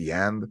happened at the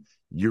end,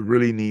 you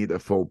really need a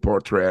full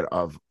portrait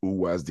of who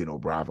was Dino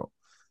Bravo.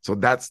 So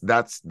that's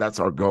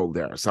our goal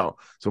there. So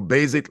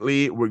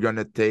basically, we're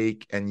gonna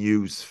take and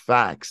use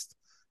facts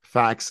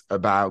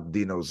about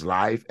Dino's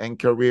life and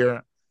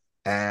career,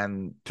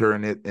 and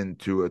turn it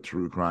into a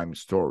true crime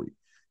story.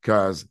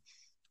 Because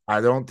I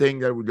don't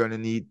think that we're gonna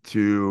need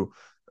to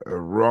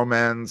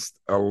romance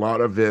a lot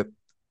of it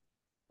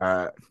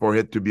for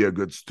it to be a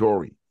good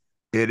story.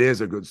 It is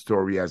a good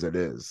story as it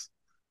is.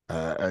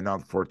 An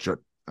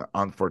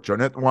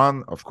unfortunate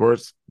one, of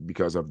course,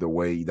 because of the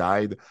way he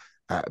died,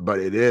 but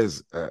it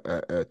is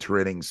a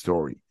thrilling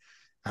story.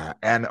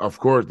 And of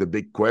course, the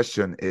big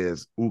question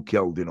is, who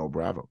killed Dino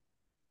Bravo?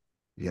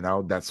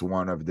 That's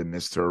one of the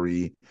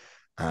mystery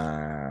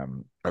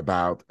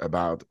about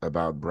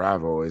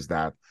Bravo, is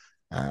that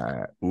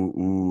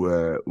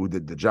who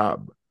did the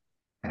job,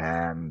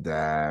 and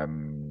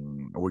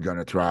we're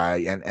gonna try,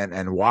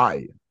 and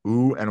why,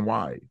 who and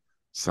why.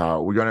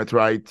 So we're gonna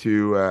try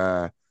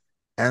to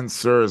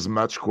answer as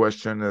much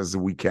question as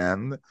we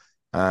can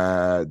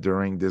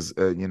during this,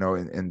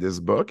 in this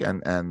book,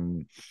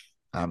 and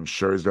I'm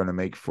sure it's gonna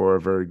make for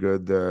a very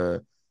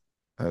good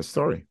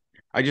story.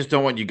 I just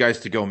don't want you guys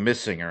to go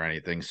missing or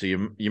anything, so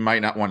you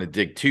might not want to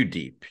dig too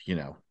deep,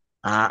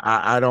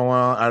 I don't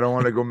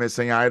want to go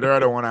missing either. I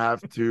don't want to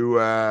have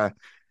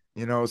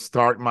to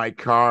start my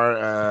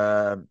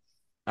car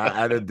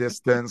at a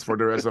distance for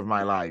the rest of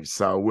my life.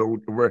 So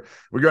we're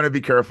going to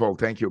be careful.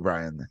 Thank you,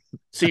 Brian.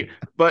 See,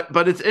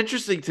 but it's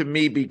interesting to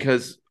me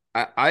because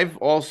I've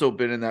also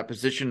been in that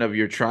position of,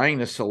 you're trying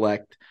to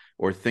select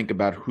or think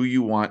about who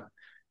you want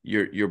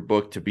your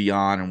book to be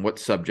on and what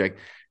subject,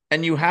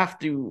 and you have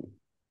to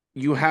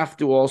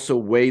also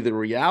weigh the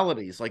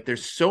realities. Like,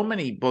 there's so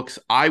many books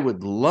I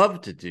would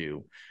love to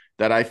do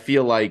that I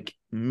feel like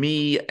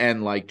me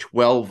and like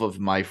 12 of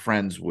my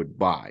friends would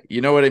buy. You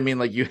know what I mean?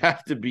 Like, you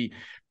have to be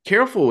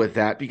careful with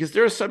that, because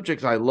there are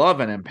subjects I love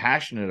and am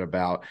passionate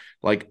about.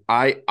 Like,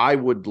 I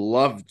would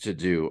love to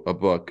do a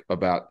book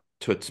about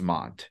Toots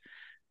Mondt,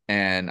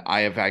 and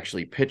I have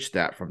actually pitched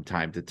that from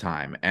time to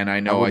time. And I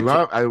know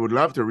I would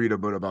love to read a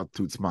book about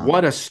Toots Mondt.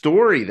 What a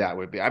story that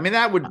would be. I mean,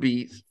 that would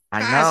be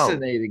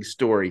fascinating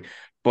story,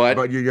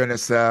 but you're gonna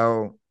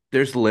sell.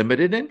 There's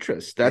limited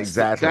interest.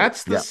 Exactly.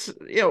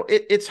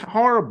 It's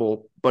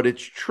horrible, but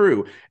it's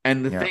true.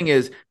 And the thing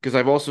is, because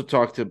I've also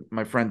talked to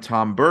my friend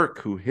Tom Burke,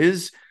 who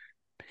his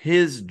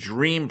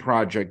dream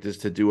project is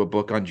to do a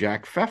book on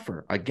Jack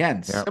Pfeffer.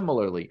 Again,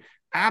 similarly,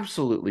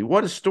 absolutely.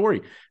 What a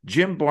story.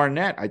 Jim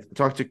Barnett. I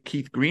talked to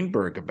Keith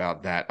Greenberg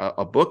about that,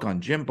 a book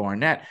on Jim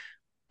Barnett.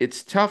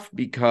 It's tough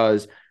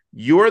because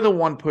you're the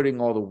one putting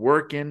all the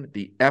work in,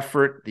 the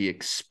effort, the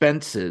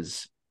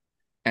expenses,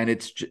 and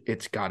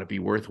it's got to be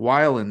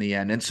worthwhile in the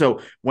end. And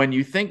so when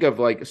you think of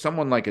like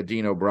someone like a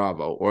Dino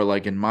Bravo, or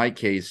like in my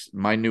case,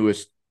 my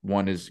newest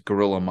one is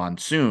Gorilla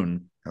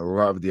Monsoon. I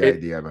love the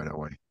idea, by the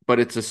way. But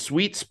it's a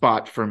sweet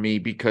spot for me,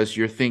 because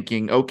you're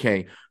thinking,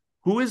 okay,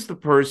 who is the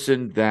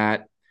person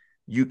that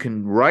you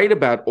can write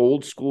about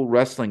old school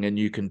wrestling, and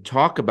you can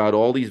talk about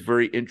all these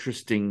very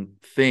interesting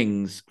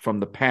things from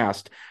the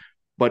past,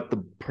 but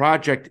the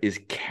project is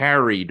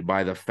carried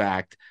by the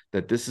fact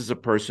that this is a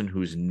person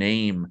whose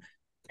name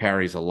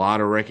carries a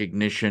lot of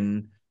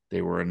recognition.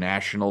 They were a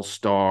national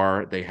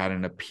star. They had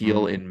an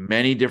appeal in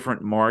many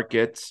different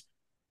markets,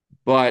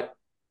 but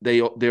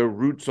their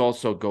roots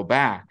also go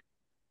back.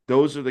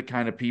 Those are the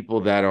kind of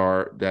people that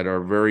are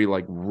very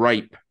like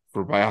ripe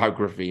for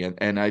biography,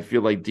 and I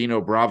feel like Dino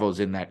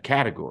Bravo's in that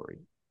category.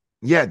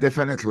 Yeah,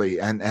 definitely.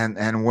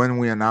 And when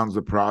we announced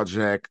the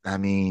project, I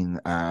mean,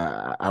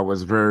 I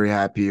was very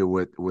happy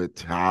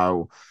with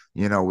how,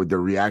 with the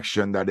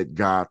reaction that it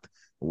got,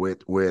 with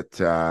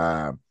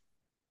the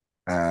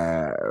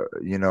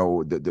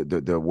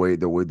way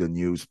the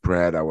news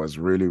spread. I was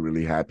really,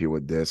 really happy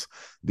with this,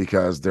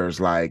 because there's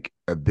like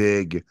a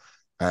big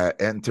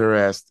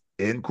interest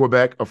in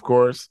Quebec, of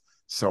course.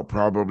 So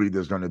probably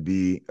there's going to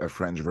be a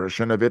French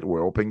version of it.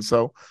 We're hoping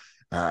so.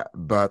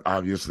 But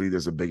obviously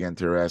there's a big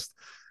interest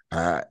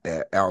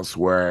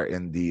elsewhere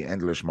in the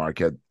English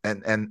market.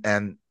 And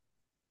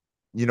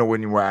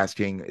when you were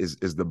asking, is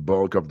the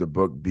bulk of the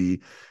book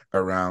be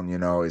around,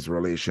 his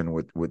relation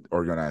with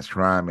organized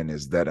crime and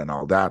his death and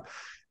all that?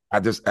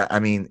 I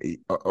mean,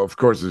 of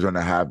course, it's going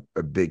to have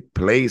a big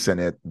place in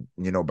it,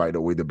 by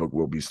the way the book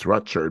will be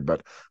structured,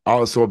 but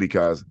also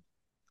because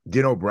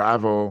Dino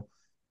Bravo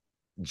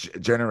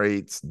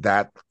generates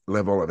that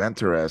level of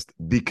interest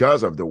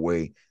because of the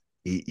way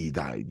he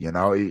died.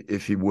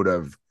 If he would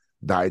have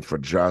died for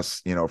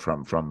just,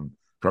 from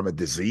a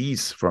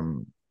disease,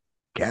 from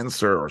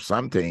cancer or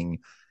something,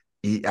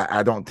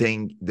 I don't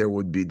think there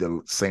would be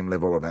the same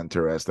level of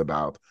interest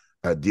about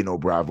a Dino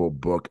Bravo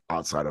book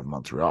outside of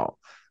Montreal.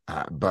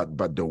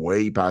 But the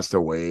way he passed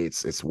away,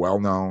 it's well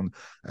known.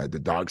 The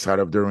Dark Side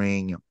of the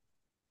Ring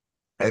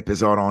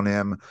episode on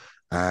him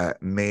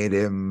made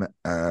him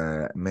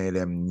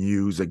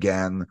news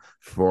again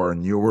for a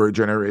newer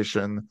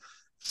generation.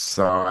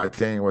 So I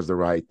think it was the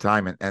right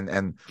time.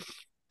 And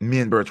me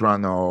and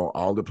Bertrand know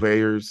all the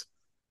players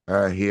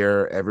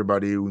here,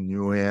 everybody who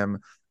knew him.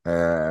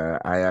 I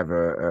have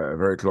a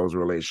very close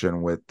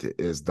relation with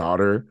his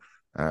daughter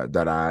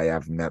that I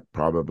have met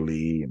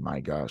probably, my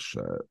gosh,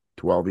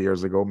 12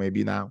 years ago,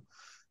 maybe now.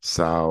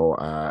 So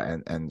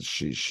and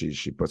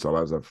she puts a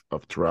lot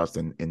of trust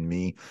in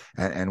me,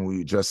 and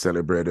we just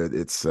celebrated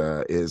its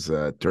his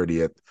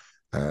 30th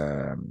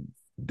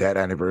death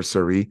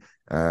anniversary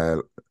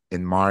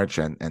in March,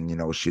 and you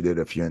know, she did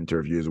a few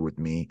interviews with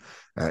me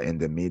in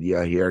the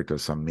media here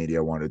because some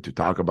media wanted to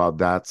talk about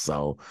that.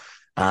 So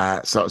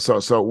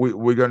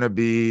we're gonna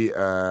be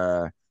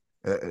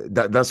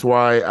that's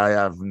why I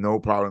have no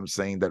problem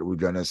saying that we're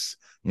gonna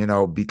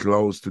be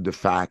close to the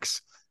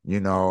facts.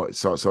 So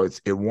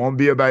it won't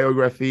be a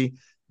biography,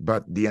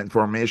 but the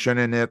information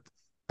in it,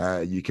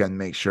 you can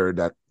make sure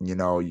that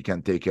you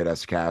can take it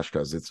as cash,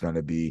 because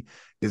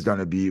we're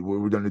gonna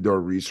do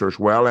our research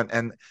well,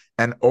 and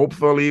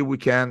hopefully we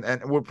can,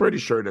 and we're pretty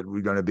sure that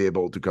we're gonna be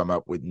able to come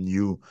up with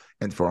new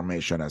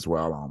information as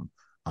well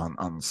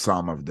on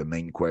some of the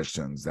main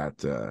questions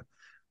that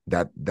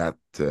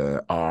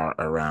are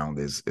around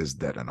is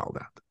dead and all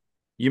that.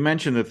 You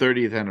mentioned the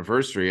 30th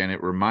anniversary, and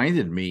it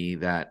reminded me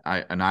that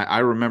I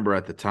remember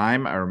at the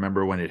time, I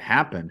remember when it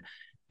happened,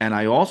 and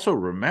I also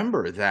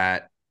remember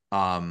that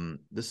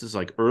this is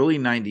like early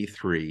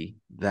 93,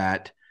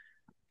 that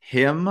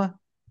him,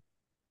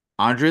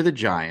 Andre the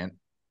Giant,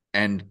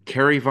 and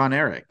Kerry Von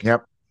Erich,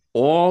 Yep.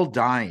 all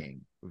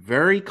dying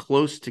very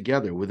close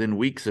together within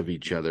weeks of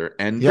each other.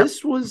 And Yep.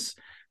 this was,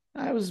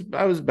 I was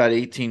about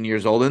 18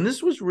 years old, and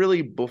this was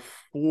really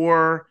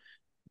before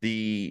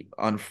the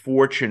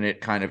unfortunate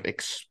kind of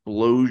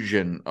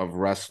explosion of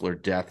wrestler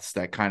deaths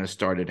that kind of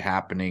started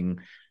happening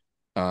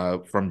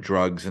from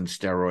drugs and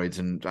steroids.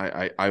 And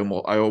I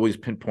always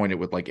pinpoint it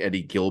with like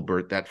Eddie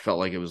Gilbert. That felt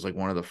like it was like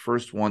one of the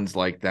first ones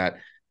like that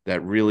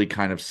really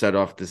kind of set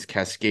off this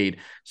cascade.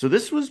 So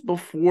this was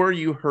before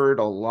you heard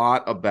a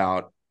lot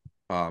about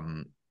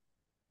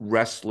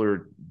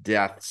wrestler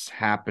deaths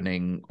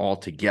happening all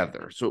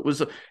together. So it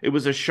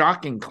was a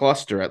shocking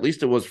cluster. At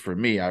least it was for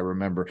me, I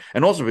remember.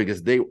 And also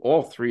because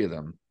all three of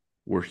them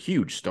were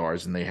huge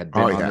stars, and they had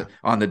been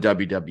on the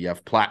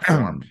WWF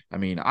platform. I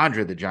mean,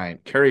 Andre the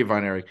Giant, Kerry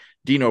Von Erich,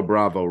 Dino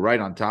Bravo right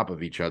on top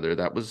of each other.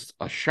 That was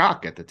a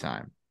shock at the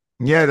time.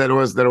 Yeah, that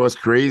was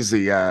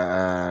crazy.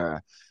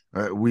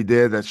 We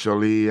did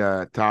actually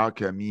talk,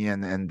 me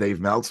and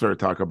Dave Meltzer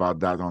talk about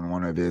that on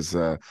one of his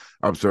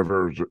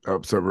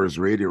Observers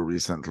Radio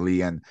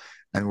recently, and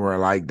we're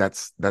like,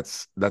 that's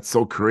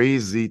so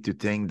crazy to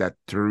think that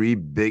three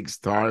big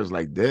stars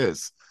like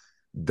this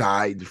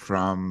died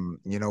from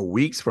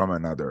weeks from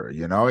another.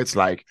 It's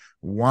like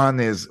one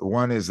is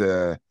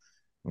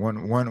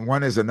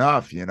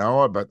enough,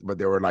 but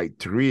there were like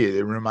three.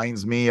 It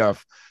reminds me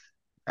of,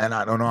 and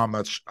I don't know how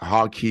much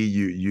hockey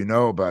you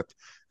know, but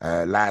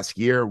last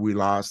year we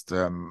lost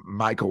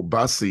Mike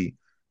Bussey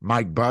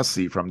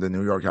from the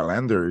New York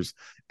Islanders,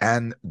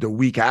 and the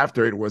week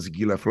after it was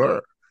Guy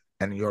Lafleur,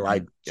 and you're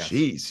like,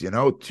 geez,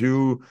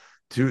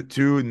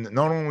 two,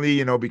 not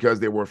only because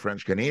they were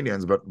French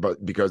Canadians,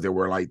 but because they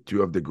were like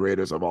two of the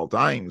greatest of all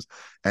times,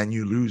 and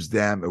you lose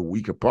them a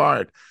week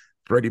apart.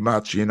 Pretty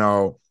much,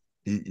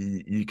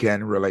 you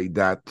can relate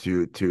that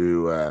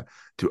to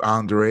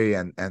Andre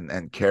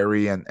and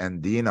Kerry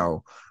and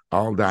Dino,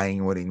 all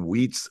dying within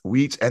weeks,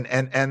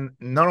 and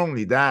not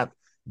only that,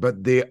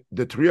 but the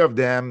three of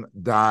them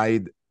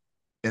died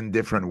in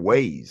different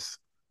ways.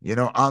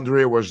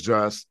 Andre was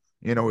just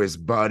his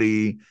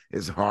body,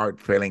 his heart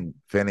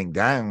failing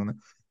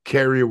down.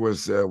 Kerry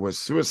was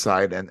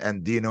suicide,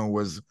 and Dino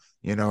was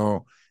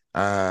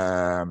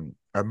a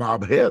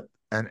mob hit.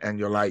 And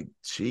you're like,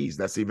 geez,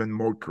 that's even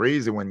more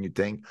crazy when you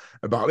think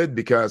about it,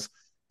 because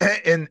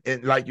in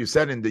like you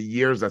said, in the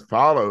years that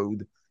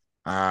followed,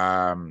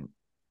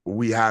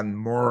 we had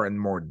more and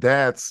more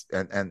deaths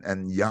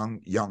and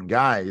young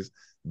guys,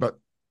 but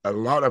a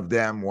lot of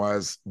them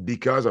was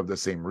because of the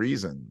same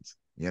reasons,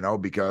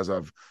 because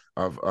of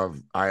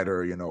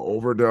either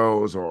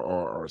overdose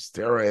or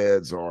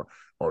steroids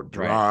or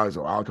drugs,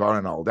 right, or alcohol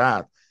and all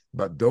that.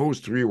 But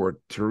those three were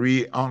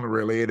three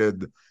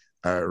unrelated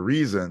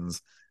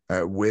reasons,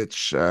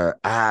 which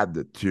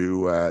add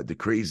to the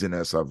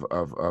craziness of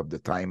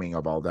the timing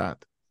of all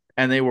that.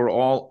 And they were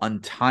all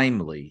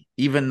untimely,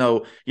 even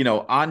though,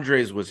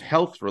 Andres was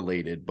health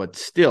related, but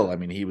still, I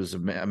mean, he was a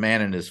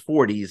man in his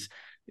 40s,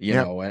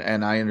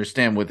 and I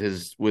understand with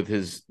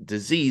his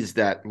disease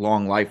that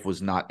long life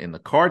was not in the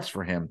cards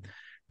for him,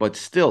 but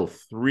still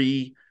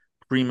three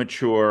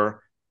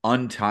premature,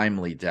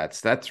 untimely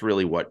deaths. That's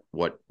really what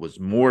was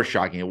more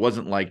shocking. It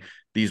wasn't like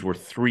these were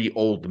three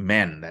old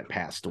men that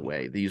passed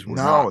away. These were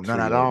not none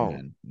at old all.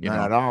 men. you Not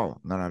at know.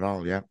 all. Not at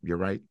all. Yeah, you're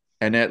right.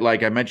 And it,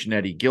 like I mentioned,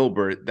 Eddie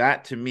Gilbert,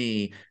 that to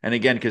me, and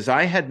again, because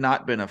I had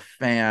not been a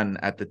fan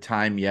at the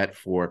time yet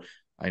for,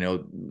 I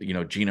know,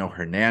 Gino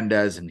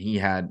Hernandez, and he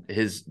had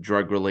his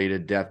drug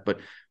related death. But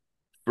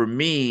for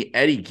me,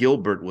 Eddie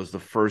Gilbert was the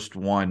first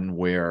one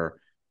where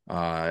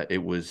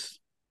it was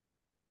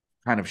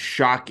kind of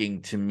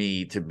shocking to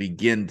me to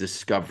begin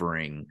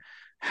discovering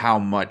how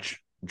much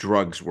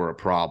drugs were a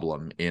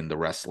problem in the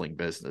wrestling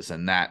business.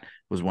 And that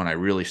was when I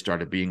really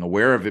started being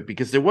aware of it,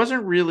 because there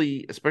wasn't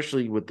really,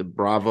 especially with the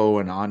Bravo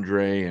and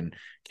Andre and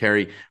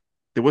Kerry,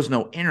 there was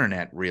no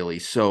internet really.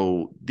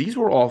 So these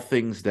were all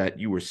things that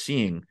you were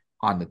seeing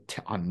on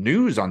on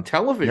news, on Yep.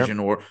 television,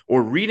 or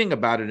reading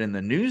about it in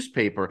the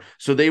newspaper.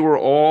 So they were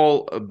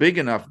all a big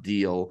enough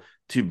deal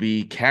to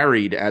be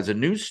carried as a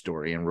news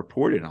story and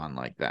reported on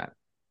like that.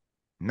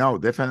 No,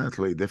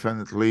 definitely,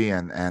 definitely,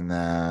 and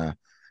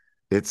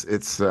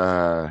it's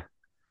I'm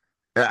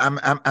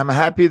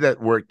happy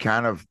that we're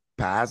kind of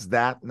past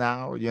that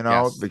now,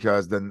 Yes.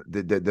 because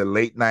the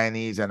late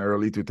 90s and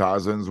early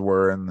 2000s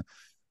were in,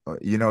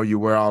 you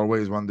were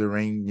always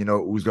wondering,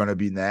 who's going to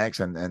be next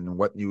and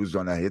what news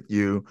going to hit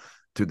you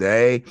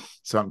today.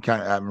 So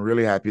I'm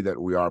really happy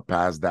that we are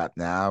past that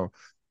now.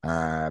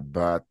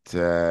 But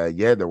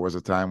yeah, there was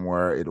a time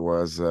where it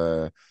was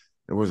hard,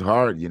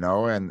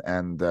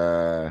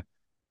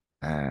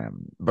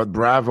 but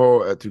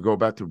Bravo, to go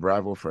back to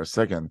Bravo for a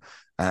second,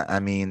 I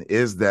mean,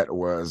 is that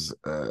was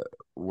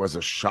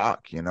a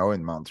shock,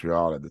 in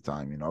Montreal at the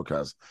time,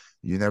 because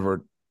you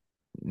never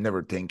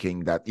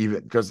thinking that,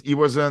 even because he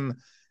wasn't.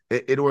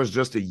 It was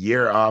just a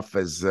year off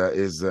his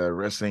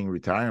wrestling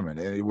retirement,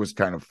 and it was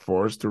kind of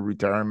forced to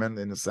retirement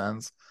in a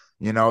sense.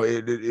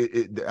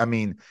 I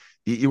mean,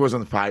 he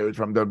wasn't fired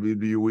from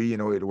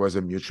WWE. It was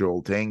a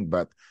mutual thing,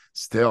 but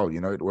still,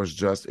 it was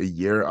just a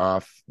year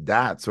off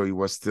that, so he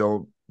was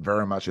still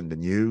very much in the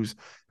news,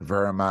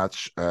 very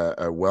much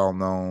a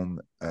well-known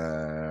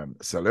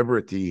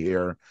celebrity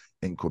here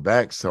in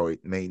Quebec. So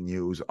it made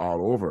news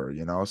all over,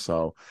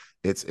 So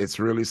it's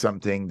really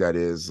something that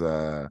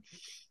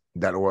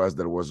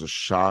was a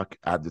shock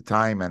at the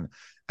time. And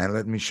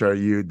let me show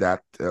you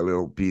that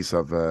little piece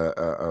of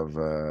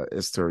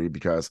history,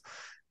 because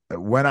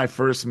when I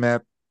first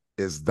met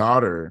his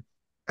daughter,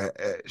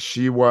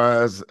 she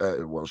was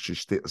well, she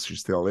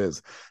still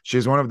is.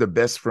 She's one of the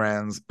best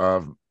friends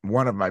of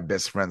one of my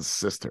best friend's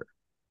sister.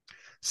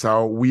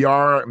 So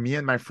me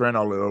and my friend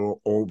are a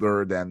little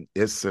older than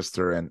his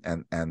sister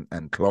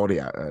and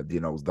Claudia,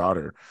 Dino's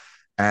daughter.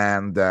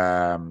 And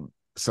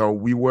so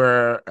we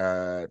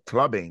were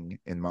clubbing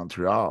in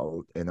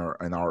Montreal in our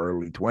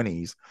early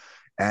 20s.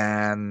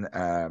 And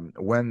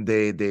when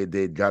they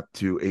got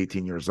to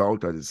 18 years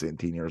old, because it's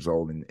 18 years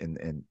old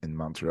in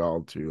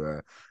Montreal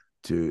to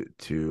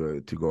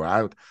go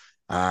out,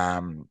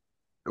 um,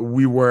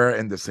 we were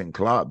in the same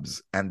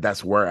clubs, and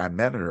that's where I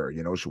met her.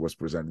 She was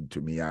presented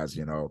to me as,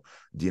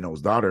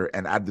 Dino's daughter.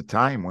 And at the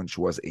time when she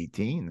was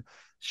 18,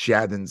 she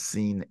hadn't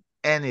seen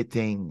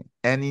anything,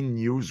 any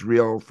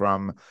newsreel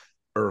from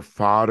her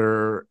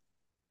father,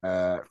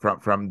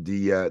 from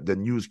the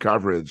news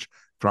coverage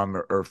from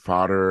her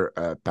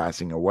father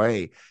passing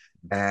away.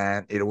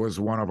 And it was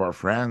one of our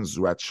friends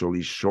who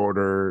actually showed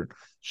her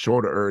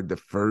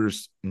the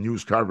first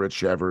news coverage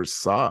she ever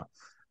saw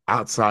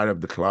outside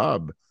of the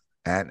club.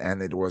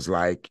 And it was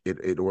like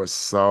it was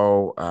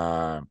so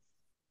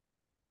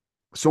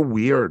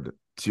weird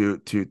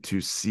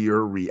to see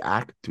her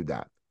react to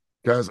that,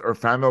 because her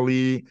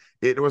family,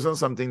 it wasn't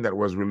something that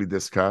was really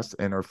discussed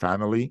in her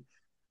family.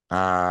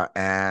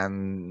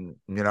 And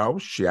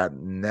she had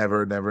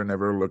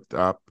never looked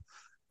up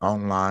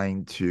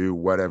online to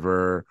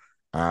whatever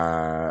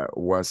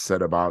was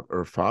said about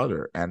her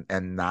father. And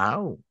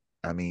now,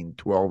 I mean,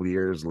 12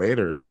 years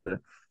later,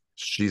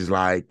 she's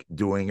like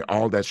doing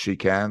all that she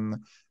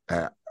can.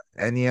 Uh,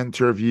 any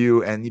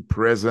interview, any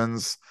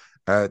presence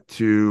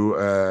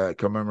to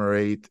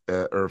commemorate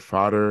her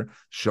father,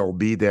 she'll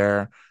be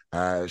there.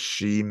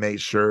 She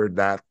made sure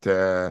that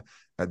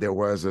there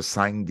was a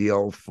signed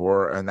deal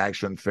for an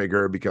action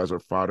figure, because her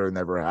father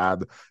never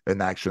had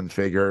an action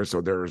figure,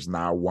 so there's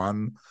now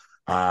one.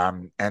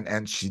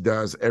 And she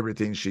does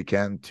everything she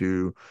can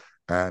to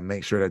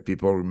make sure that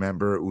people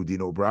remember who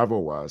Dino Bravo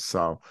was.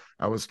 So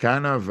I was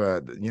kind of,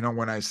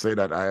 when I say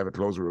that I have a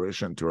close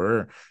relation to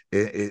her,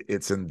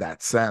 it's in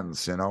that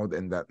sense, in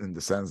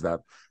the sense that,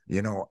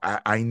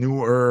 I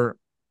knew her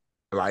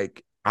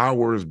like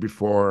hours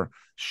before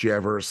she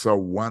ever saw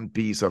one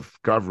piece of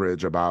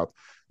coverage about,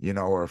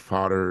 her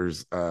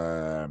father's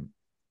uh,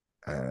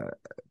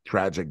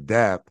 tragic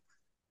death,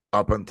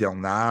 up until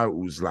now,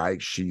 who's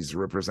like she's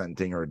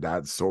representing her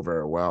dad so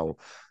very well.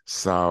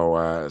 So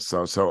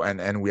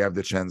and we have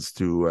the chance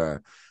to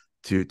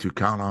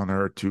count on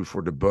her too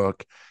for the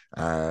book.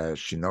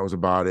 She knows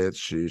about it.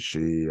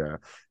 She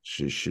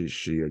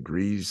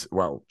agrees.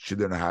 Well, she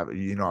didn't have,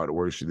 you know how it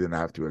works. She didn't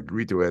have to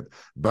agree to it,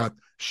 but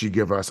she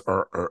give us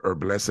her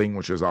blessing,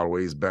 which is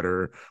always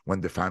better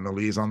when the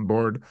family is on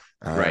board.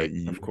 Right.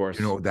 You, Of course.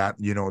 by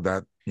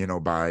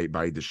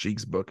the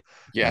Sheik's book,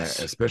 Yes.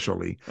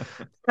 especially.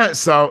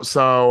 So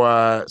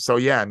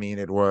yeah, I mean,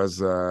 it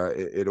was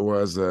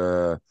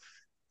a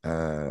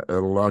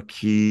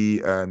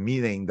lucky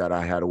meeting that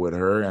I had with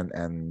her,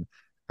 and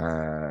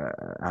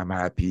I'm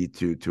happy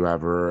to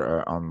have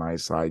her on my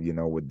side,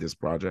 with this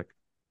project.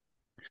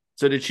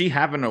 So did she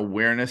have an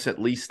awareness at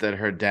least that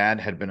her dad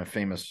had been a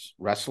famous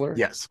wrestler?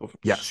 Yes,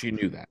 yes, She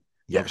knew that.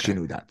 yeah, she Okay.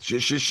 knew that.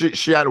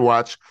 She had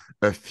watched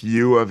a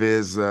few of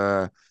his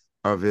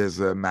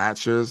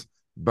matches,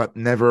 but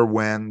never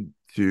went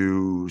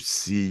to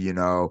see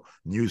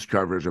news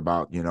coverage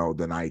about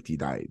the night he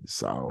died.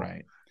 So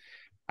Right.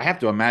 I have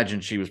to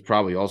imagine she was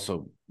probably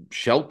also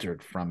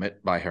sheltered from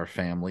it by her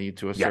family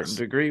to a certain yes,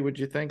 degree, would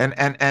you think?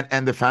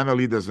 and the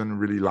family doesn't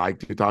really like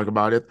to talk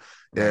about it.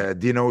 Right.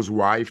 Dino's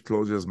wife,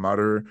 Claudia's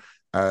mother,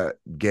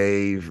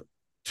 gave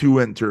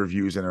 2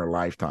 interviews in her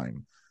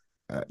lifetime.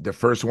 The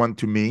first one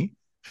to me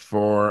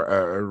for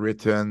a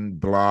written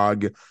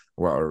blog,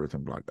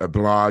 a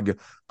blog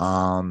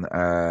on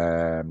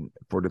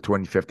for the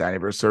 25th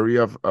anniversary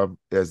of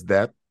his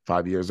death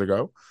 5 years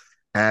ago,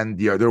 and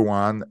the other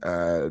one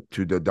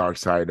to the Dark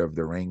Side of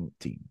the Ring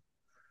team.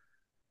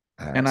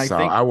 And I So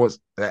think I was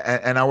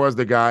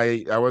the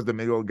guy, I was the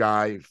middle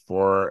guy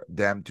for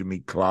them to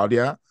meet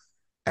Claudia,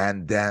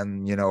 and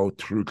then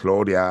through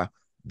Claudia,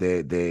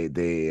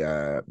 they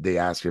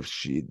asked if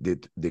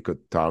they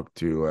could talk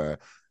to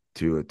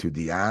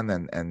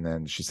Deanne, and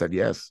then she said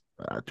yes,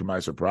 to my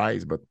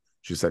surprise, but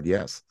she said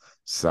yes.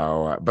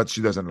 So, but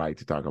she doesn't like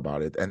to talk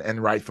about it,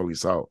 and rightfully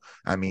so.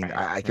 I mean, right,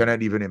 I right.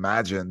 cannot even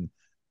imagine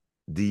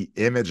the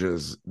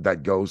images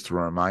that goes through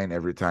her mind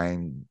every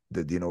time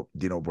the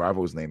Dino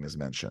Bravo's name is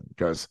mentioned,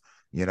 because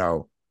you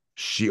know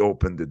she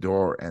opened the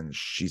door and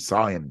she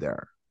saw him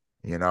there,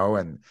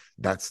 and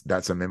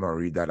that's a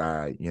memory that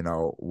I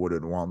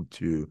wouldn't want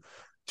to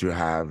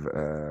have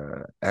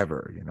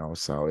ever,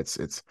 so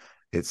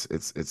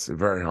it's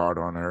very hard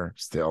on her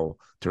still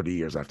 30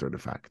 years after the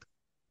fact.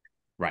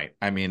 Right.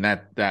 I mean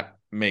that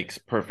makes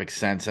perfect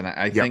sense. And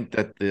I Yep. think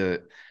that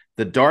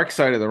the Dark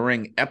Side of the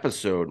Ring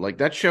episode, like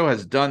that show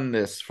has done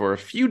this for a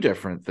few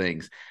different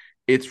things.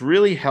 It's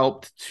really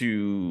helped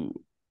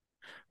to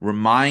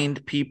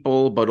remind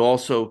people, but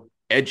also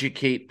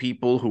educate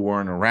people who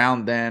weren't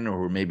around then or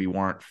who maybe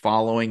weren't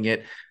following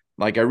it.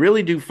 Like I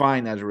really do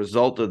find as a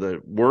result of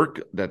the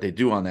work that they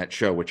do on that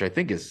show, which I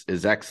think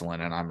is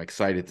excellent, and I'm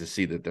excited to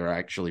see that they're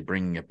actually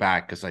bringing it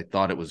back because I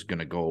thought it was going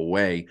to go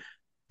away,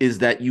 is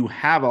that you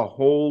have a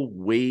whole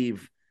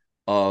wave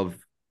of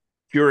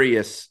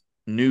curious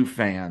new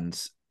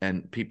fans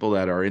and people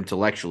that are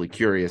intellectually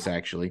curious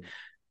actually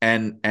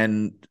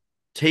and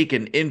take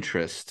an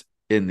interest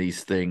in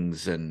these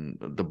things, and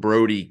the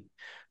Brody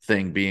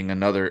thing being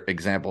another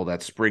example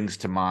that springs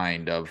to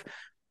mind of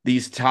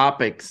these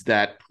topics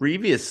that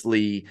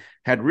previously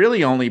had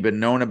really only been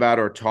known about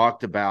or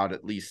talked about,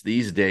 at least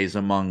these days,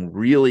 among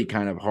really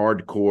kind of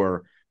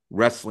hardcore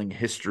wrestling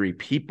history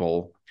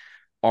people,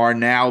 are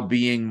now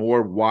being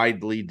more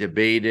widely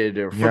debated,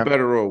 or for Yep.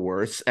 better or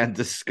worse, and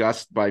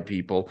discussed by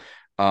people.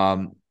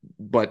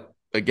 But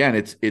again,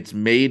 it's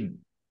made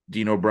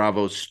Dino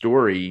Bravo's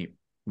story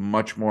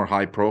much more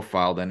high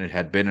profile than it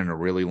had been in a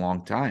really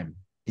long time.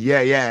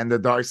 Yeah, and the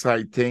dark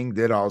side thing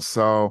did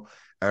also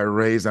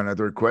raise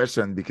another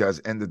question, because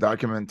in the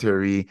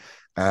documentary,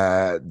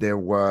 they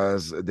were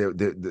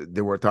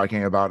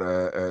talking about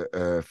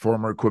a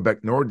former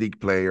Quebec Nordic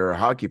player, a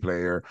hockey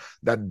player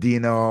that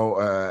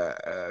Dino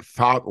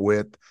fought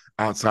with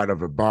outside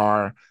of a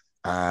bar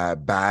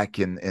back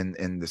in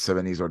the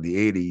 70s or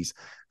the 80s,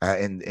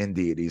 in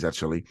the 80s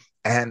actually,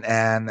 and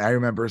I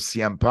remember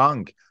CM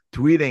Punk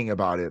tweeting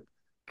about it,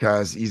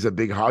 because he's a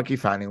big hockey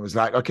fan. He was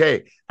like,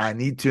 okay, I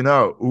need to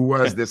know who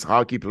was this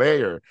hockey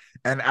player.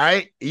 And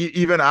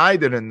even I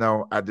didn't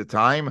know at the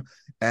time.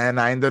 And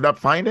I ended up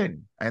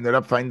finding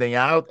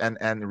out,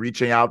 and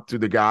reaching out to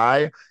the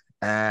guy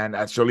and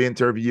actually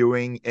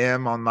interviewing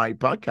him on my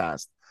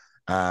podcast.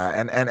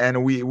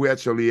 And we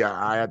actually,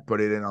 I had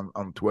put it in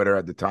on Twitter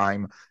at the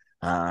time.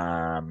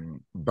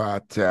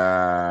 But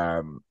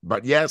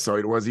yeah, so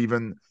it was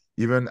even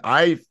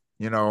I,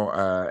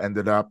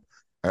 ended up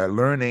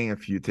learning a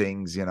few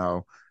things,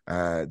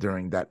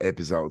 during that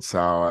episode.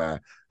 So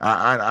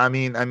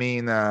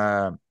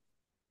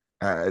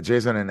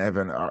Jason and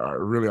Evan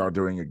really are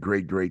doing a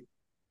great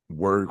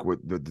work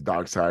with the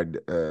dark side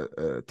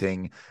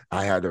thing.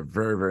 I had a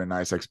very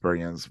nice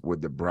experience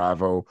with the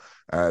Bravo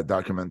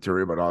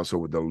documentary, but also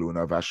with the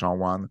Luna Vachon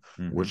one,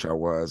 Mm-hmm. which I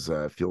was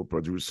field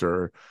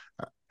producer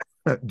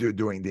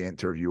doing the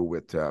interview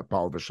with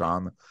Paul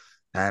Vachon,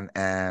 and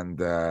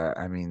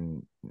I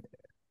mean,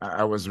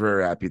 I was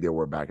very happy they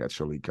were back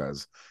actually,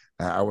 because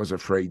I was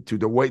afraid to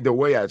the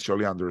way I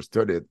actually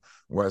understood it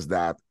was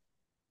that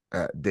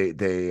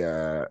they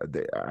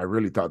I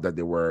really thought that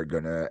they were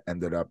gonna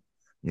ended up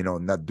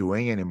not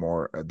doing any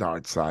more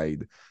dark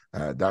side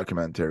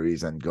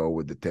documentaries and go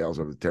with the Tales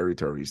of the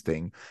Territories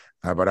thing.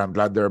 But I'm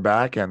glad they're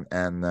back,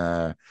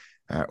 and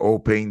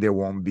hoping there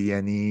won't be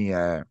any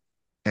other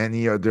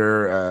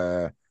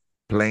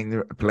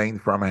plane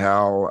from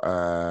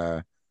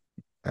hell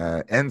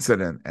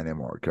incident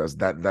anymore, because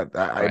that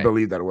I Right.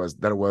 believe that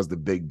was the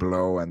big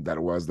blow, and that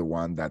was the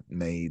one that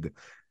made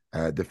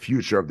the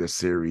future of the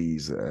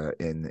series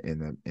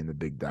in a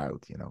big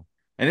doubt.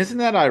 And isn't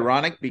that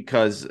ironic?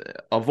 Because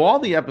of all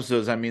the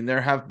episodes, I mean, there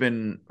have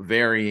been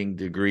varying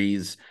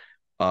degrees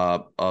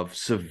of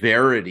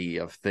severity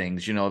of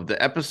things. The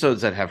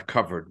episodes that have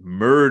covered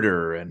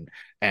murder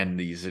and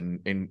these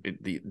in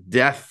the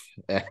death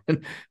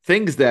and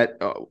things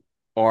that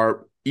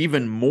are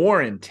even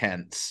more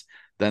intense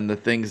than the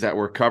things that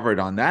were covered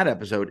on that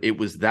episode. It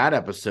was that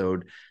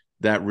episode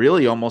that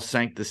really almost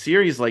sank the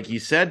series, like you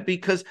said,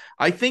 because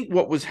I think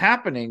what was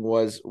happening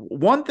was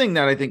one thing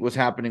that I think was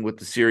happening with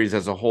the series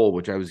as a whole,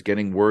 which I was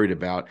getting worried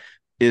about,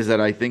 is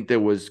that I think there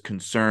was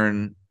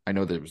concern. I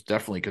know there was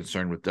definitely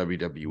concern with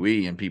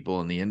WWE and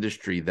people in the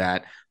industry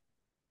that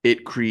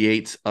it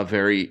creates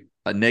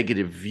a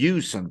negative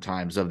view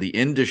sometimes of the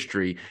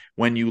industry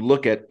when you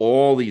look at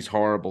all these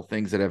horrible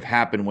things that have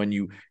happened. When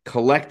you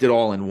collect it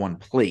all in one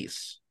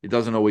place, it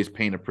doesn't always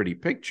paint a pretty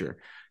picture.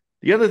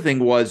 The other thing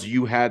was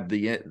you had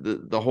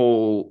the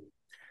whole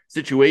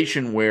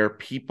situation where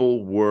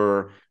people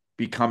were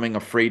becoming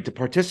afraid to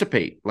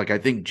participate. Like I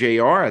think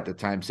JR at the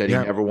time said he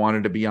Yeah, never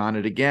wanted to be on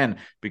it again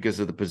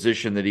because of the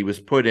position that he was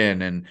put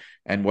in,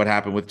 and what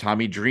happened with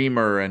Tommy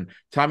Dreamer,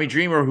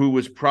 who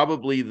was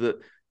probably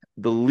the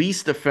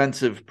least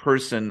offensive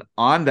person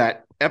on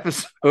that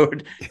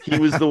episode. He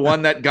was the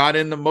one that got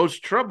in the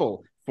most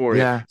trouble for it.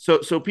 yeah.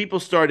 So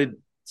people started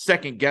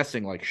second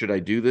guessing, like, should I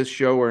do this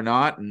show or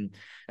not? And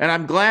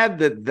I'm glad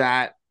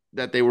that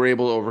they were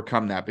able to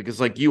overcome that, because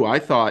like you, I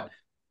thought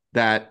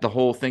that the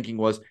whole thinking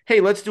was,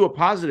 hey, let's do a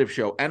positive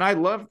show. And I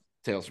loved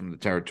Tales from the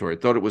Territory. I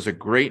thought it was a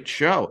great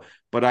show,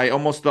 but I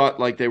almost thought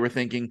like they were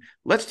thinking,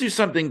 let's do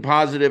something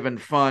positive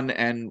and fun,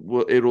 and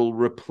it'll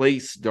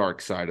replace Dark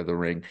Side of the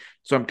Ring.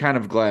 So I'm kind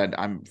of glad.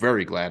 I'm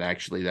very glad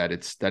actually that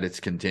it's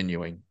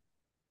continuing.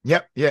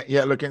 Yep,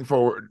 yeah. Looking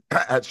forward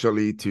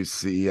actually to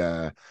see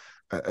a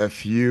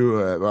few,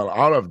 well,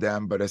 all of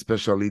them, but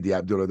especially the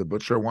Abdullah the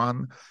Butcher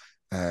one,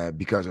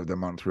 because of the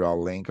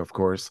Montreal link, of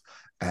course.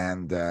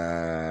 And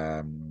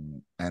no,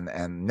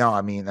 and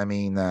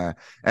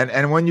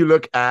when you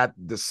look at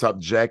the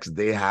subjects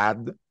they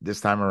had this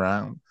time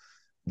around,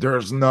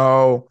 there's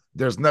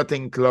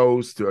nothing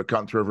close to a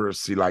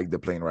controversy like the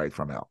plane ride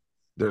from hell.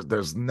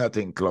 There's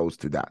nothing close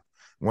to that.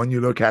 When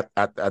you look at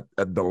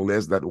the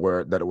list that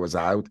was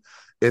out,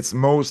 it's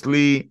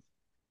mostly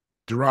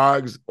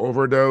drugs,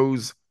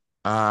 overdose,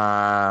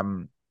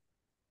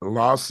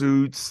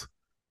 lawsuits,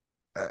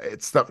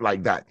 it's stuff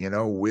like that,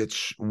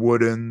 which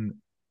wouldn't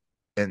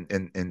in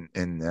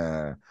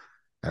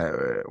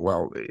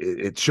well,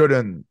 it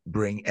shouldn't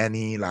bring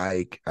any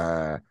like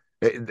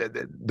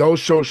those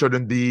shows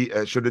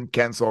shouldn't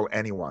cancel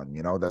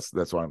anyone. That's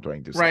what I'm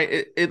trying to say.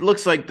 Right. It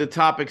looks like the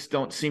topics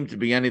don't seem to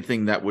be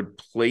anything that would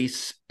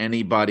place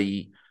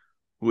anybody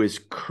who is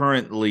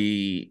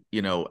currently,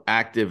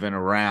 active and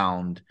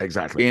around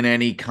Exactly. in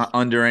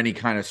under any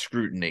kind of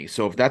scrutiny.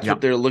 So if that's Yeah.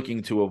 what they're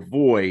looking to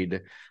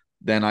avoid,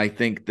 then I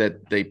think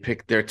that they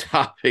pick their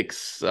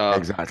topics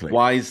Exactly.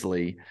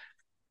 wisely.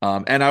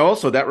 And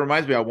that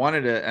reminds me, I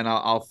wanted to, and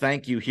I'll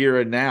thank you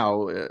here and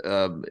now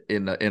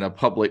in a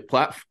public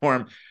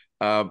platform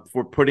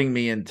for putting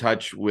me in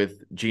touch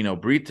with Gino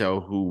Brito,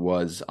 who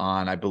was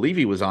on, I believe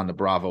he was on the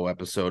Bravo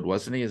episode,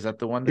 wasn't he? Is that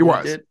the one He that he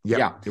was. did? Yep.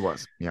 Yeah. He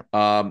was. Yep.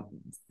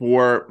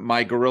 For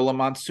my Gorilla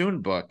Monsoon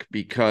book,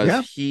 because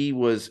Yeah. he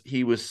was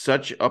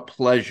such a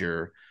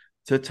pleasure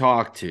to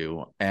talk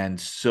to, and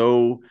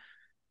so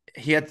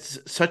he had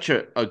such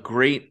a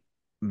great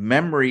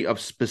memory of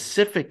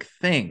specific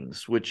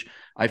things, which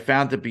I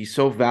found to be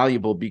so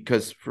valuable,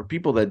 because for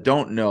people that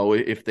don't know,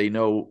 if they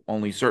know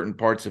only certain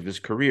parts of his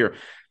career,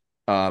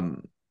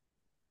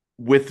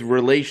 with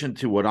relation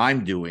to what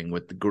I'm doing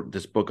with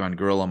this book on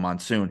Gorilla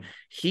Monsoon,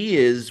 he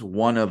is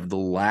one of the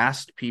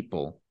last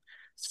people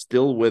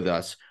still with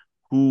us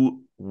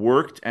who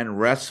worked and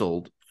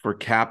wrestled for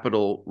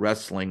Capital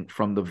Wrestling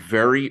from the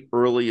very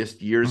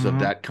earliest years of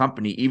that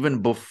company,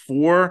 even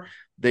before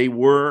they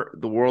were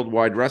the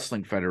Worldwide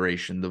Wrestling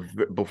Federation,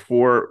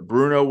 before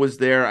Bruno was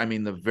there. I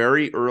mean, the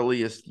very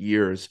earliest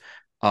years.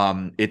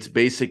 It's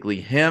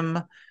basically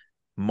him,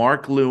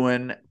 Mark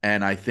Lewin,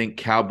 and I think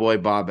Cowboy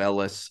Bob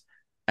Ellis.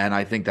 And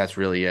I think that's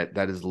really it.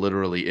 That is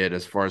literally it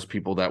as far as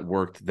people that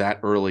worked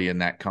that early in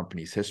that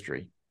company's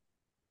history.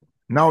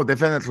 No,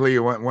 definitely.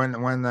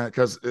 When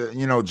because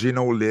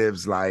Gino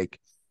lives like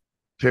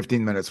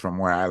 15 minutes from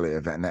where I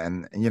live,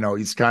 and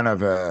he's kind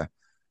of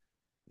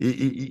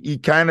he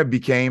kind of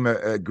became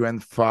a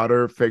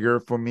grandfather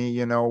figure for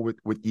me,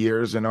 with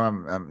years.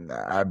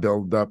 I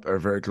built up a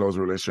very close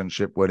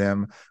relationship with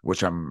him,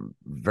 which I'm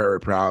very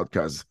proud,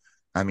 because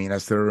I mean, I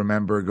still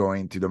remember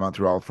going to the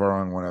Montreal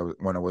Forum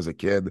when I was a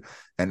kid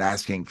and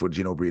asking for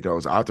Gino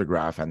Brito's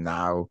autograph. And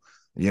now,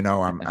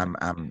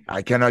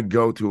 I cannot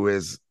go to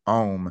his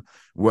home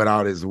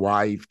without his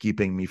wife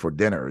keeping me for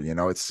dinner.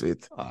 Oh,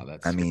 I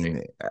that's great.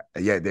 mean,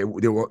 yeah,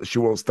 she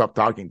will stop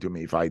talking to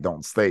me if I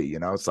don't stay.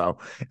 So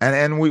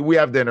and we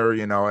have dinner,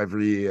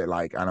 every,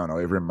 like, I don't know,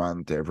 every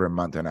month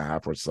and a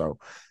half or so,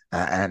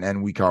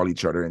 and we call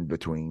each other in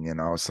between.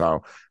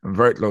 So I'm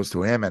very close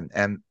to him,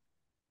 and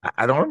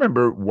I don't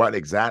remember what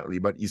exactly,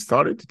 but he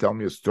started to tell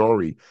me a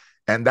story,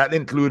 and that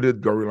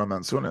included Gorilla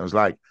Monsoon. I was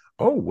like,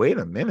 "Oh, wait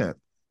a minute,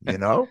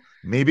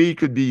 maybe it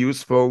could be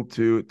useful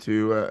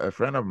to a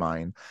friend of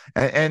mine."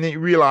 And he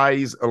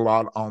relies a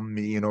lot on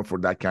me, for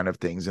that kind of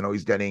things.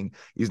 He's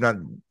not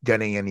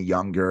getting any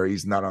younger.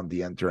 He's not on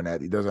the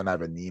internet. He doesn't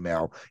have an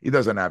email. He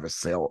doesn't have a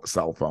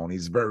cell phone.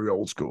 He's very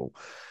old school.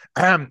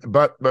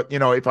 But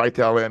if I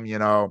tell him,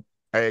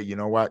 hey, you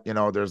know what?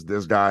 There's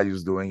this guy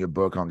who's doing a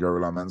book on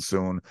Gorilla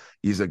Monsoon.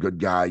 He's a good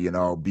guy,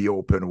 be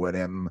open with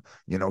him,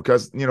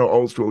 because,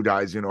 old school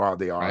guys, how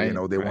they are, Right, they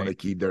want to right.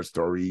 keep their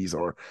stories,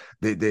 or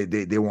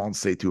they won't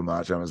say too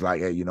much. I was like,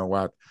 hey, you know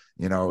what?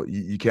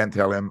 You can't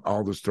tell him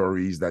all the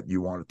stories that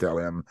you want to tell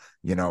him,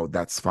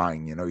 that's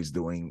fine. He's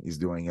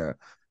doing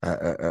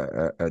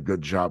a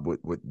good job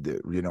with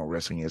the,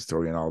 wrestling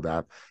history and all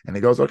that. And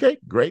he goes, okay,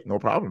 great, no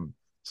problem.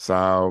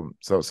 So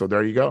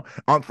there you go.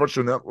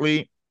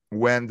 Unfortunately,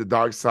 when the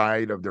Dark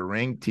Side of the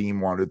Ring team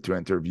wanted to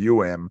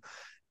interview him,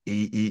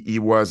 he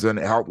wasn't,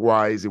 health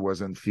wise, he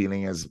wasn't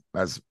feeling as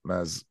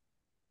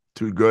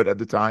too good at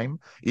the time.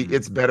 Mhm.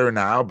 It's better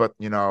now, but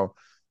he's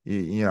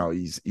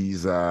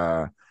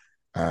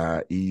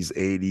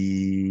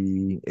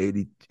 80.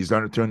 He's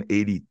going to turn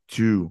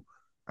 82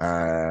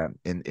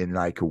 in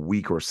like a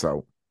week or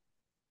so.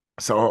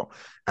 So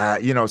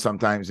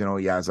sometimes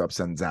he has ups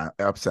and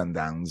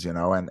downs,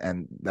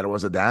 and that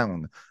was a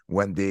down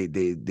when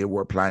they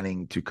were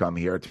planning to come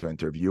here to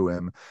interview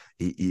him.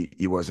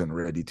 He wasn't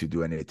ready to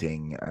do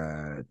anything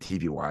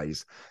TV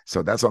wise.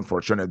 So that's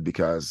unfortunate,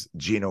 because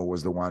Gino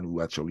was the one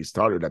who actually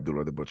started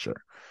Abdullah the Butcher.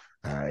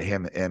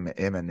 Him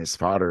and his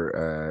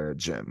father,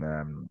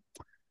 Jim,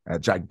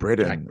 Jack Jack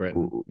Britton,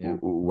 Britton. Yeah.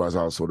 who was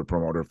also the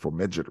promoter for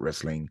midget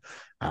wrestling.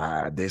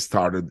 They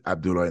started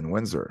Abdullah in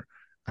Windsor,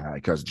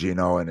 because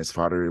Gino and his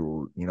father,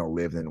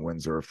 lived in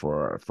Windsor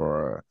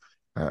for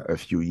a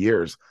few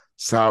years.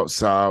 So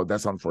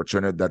that's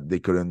unfortunate that they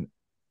couldn't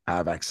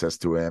have access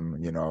to him.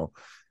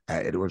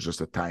 It was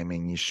just a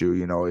timing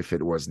issue. If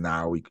it was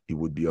now, he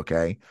would be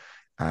okay.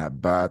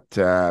 But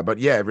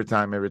yeah, every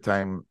time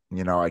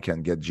I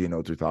can get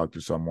Gino to talk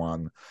to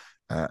someone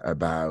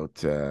about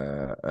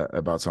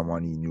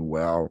someone he knew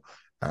well,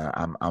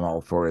 I'm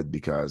all for it,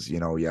 because he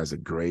has a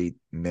great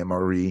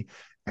memory,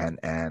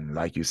 and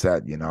like you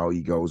said,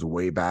 he goes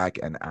way back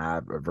and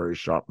have a very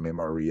sharp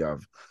memory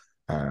of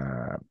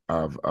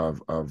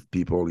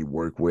people he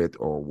worked with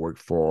or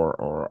worked for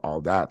or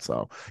all that.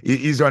 So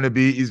he's gonna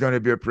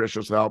be a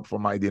precious help for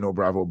my Dino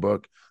Bravo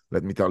book.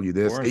 Let me tell you Of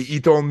this. course. He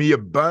told me a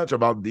bunch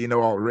about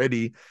Dino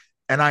already,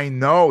 and I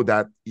know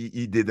that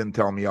he didn't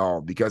tell me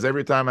all, because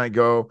every time I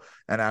go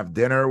and have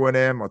dinner with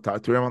him or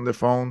talk to him on the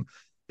phone,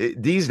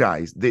 these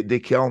guys, they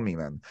kill me,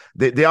 man.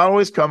 They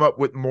always come up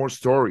with more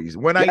stories.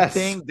 When I Yes.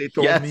 think they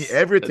told me Yes. That's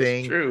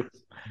everything, true.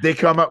 they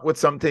come up with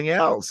something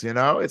else.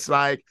 It's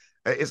like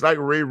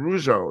Ray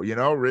Rougeau.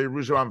 Ray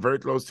Rougeau. I'm very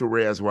close to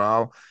Ray as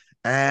well,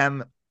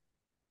 and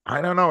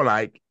I don't know,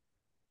 like,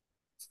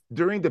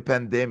 during the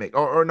pandemic,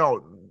 or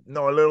no,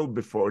 a little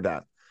before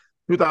that,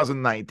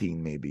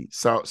 2019 maybe.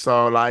 So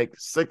like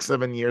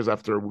 6-7 years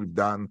after we've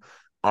done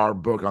our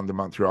book on the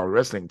Montreal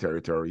wrestling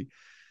territory,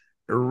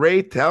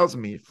 Ray tells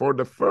me for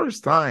the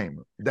first time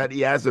that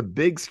he has a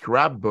big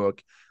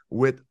scrapbook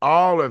with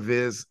all of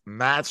his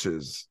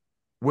matches,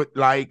 with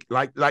like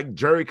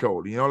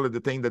Jericho,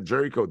 the thing that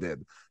Jericho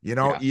did.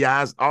 Yeah. He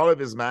has all of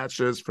his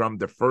matches from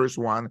the first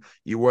one.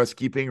 He was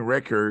keeping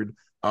record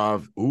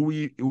of who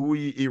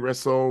he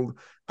wrestled,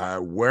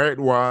 where it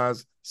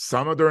was,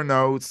 some of their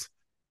notes,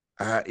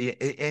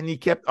 and he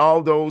kept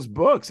all those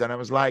books. And I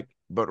was like,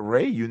 but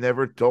Ray, you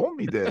never told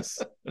me this.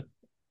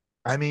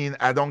 I mean,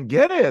 I don't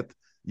get it.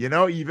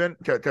 Even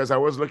because I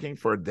was looking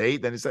for a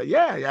date, and he said,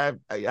 "Yeah,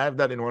 I have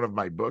that in one of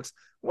my books."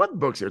 What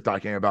books you're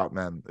talking about,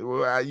 man?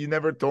 You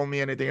never told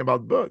me anything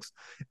about books.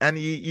 And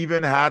he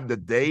even had the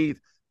date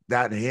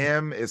that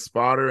him, his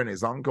father, and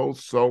his uncle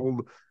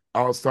sold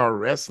All Star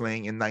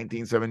Wrestling in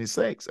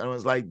 1976. And I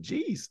was like,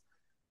 "Geez,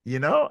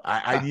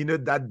 I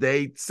needed that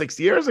date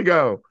 6 years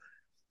ago."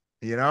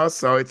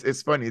 So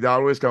it's funny. They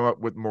always come up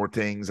with more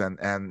things, and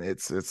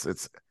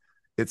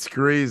it's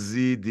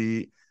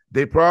crazy.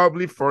 They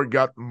probably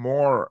forgot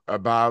more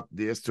about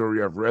the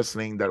history of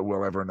wrestling that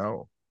we'll ever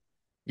know.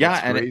 Yeah,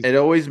 It's and crazy. it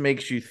always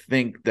makes you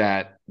think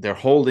that they're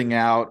holding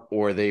out,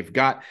 or they've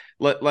got,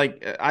 like,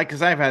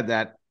 because I've had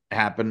that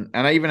happen,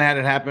 and I even had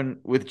it happen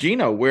with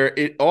Gino, where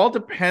it all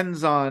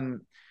depends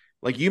on,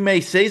 like, you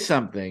may say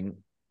something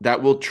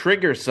that will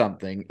trigger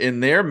something in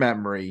their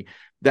memory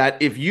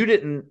that if you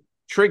didn't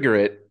trigger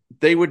it,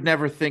 they would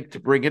never think to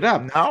bring it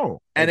up.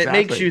 No, And it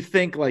makes exactly. you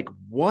think, like,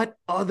 what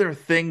other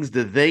things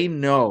do they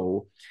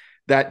know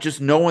that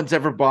just no one's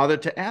ever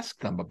bothered to ask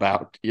them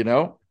about, you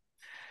know?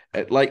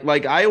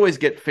 Like I always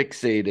get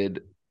fixated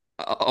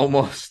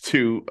almost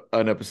to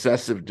an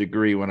obsessive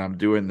degree when I'm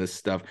doing this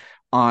stuff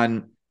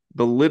on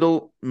the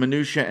little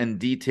minutia and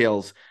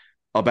details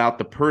about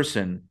the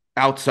person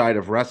outside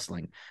of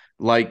wrestling.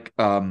 Like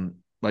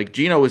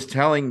Gino was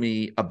telling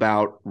me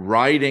about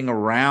riding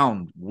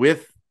around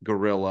with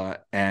Gorilla,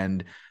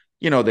 and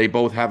they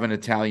both have an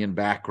Italian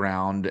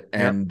background, Yep.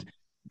 and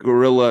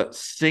Gorilla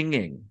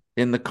singing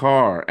in the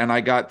car. And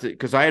I got to,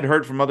 because I had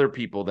heard from other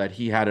people that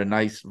he had a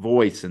nice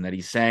voice and that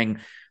he sang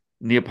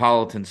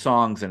Neapolitan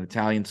songs and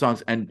Italian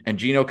songs. And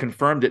Gino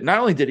confirmed it. Not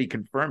only did he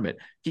confirm it,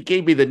 he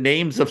gave me the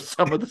names of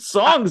some of the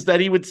songs that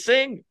he would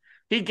sing.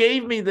 He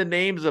gave me the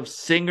names of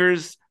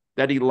singers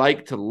that he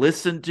liked to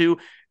listen to.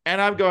 And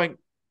I'm going,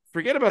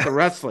 forget about the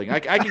wrestling. I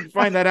can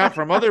find that out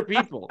from other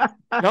people.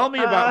 Tell me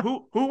about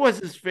who was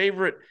his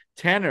favorite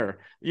tenor.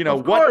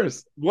 Of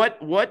course.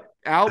 What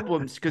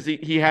albums, because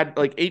he had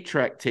like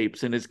 8-track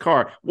tapes in his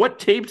car. What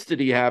tapes did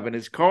he have in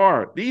his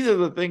car? These are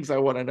the things I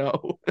want to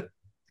know.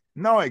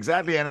 No,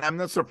 exactly, and I'm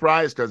not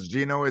surprised because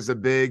Gino is a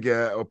big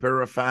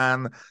opera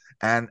fan,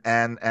 and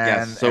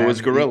Yes, so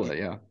was Gorilla.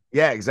 Yeah.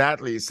 yeah,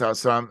 exactly. So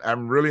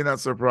I'm really not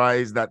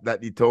surprised that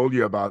he told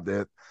you about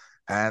it,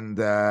 and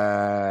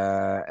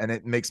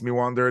it makes me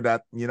wonder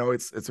that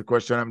it's a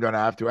question I'm gonna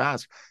have to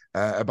ask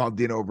about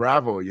Dino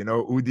Bravo.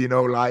 Who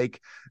Dino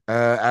like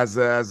as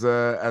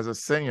a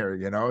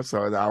singer.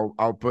 So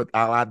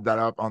I'll add that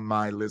up on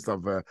my list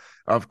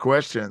of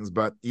questions.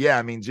 But yeah,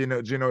 I mean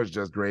Gino is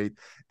just great,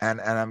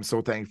 and I'm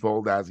so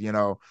thankful that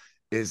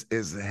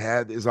his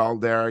head is all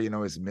there.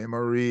 His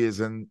memory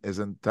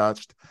isn't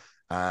touched.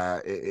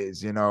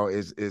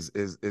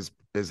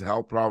 His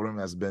health problem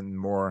has been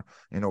more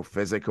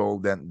physical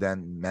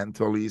than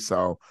mentally.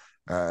 So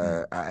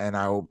and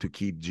I hope to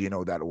keep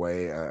Gino that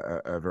way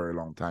a very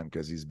long time,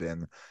 because he's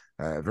been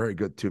very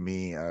good to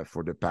me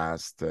for the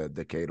past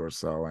decade or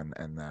so,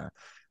 and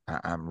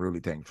I'm really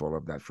thankful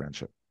of that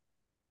friendship.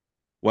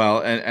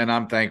 Well, and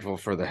I'm thankful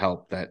for the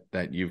help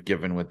that you've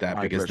given with that,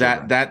 My because pleasure,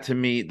 Brian. that to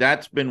me,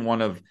 that's been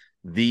one of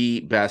the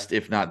best,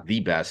 if not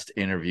the best,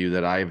 interview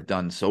that I've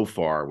done so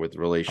far with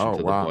relation Oh, to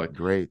the wow, book.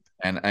 great.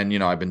 And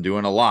I've been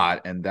doing a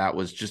lot, and that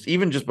was just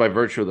by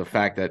virtue of the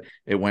fact that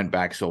it went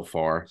back so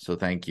far. So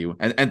thank you,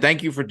 and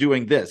thank you for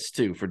doing this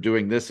too, for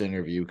doing this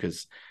interview,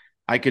 because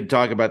I could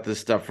talk about this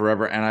stuff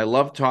forever, and I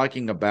love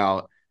talking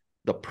about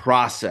the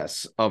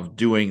process of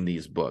doing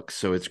these books.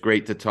 So it's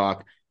great to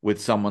talk with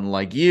someone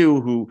like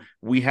you, who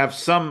we have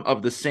some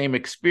of the same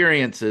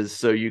experiences,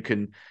 so you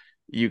can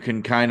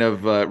kind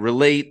of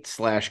relate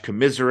 /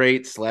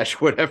 commiserate /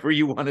 whatever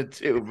you want to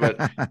do.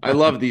 But I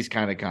love these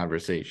kind of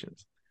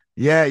conversations.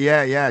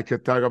 Yeah. I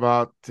could talk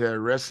about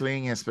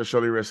wrestling,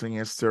 especially wrestling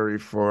history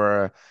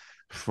for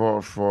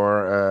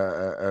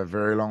a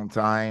very long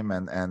time,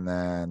 and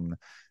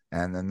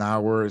an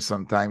hour is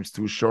sometimes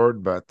too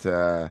short, but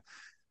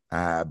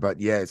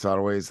yeah, it's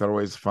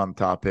always fun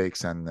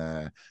topics, and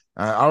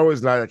I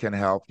always glad I can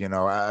help.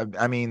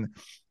 I mean,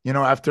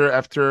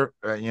 after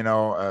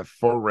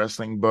 4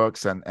 wrestling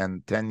books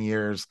and 10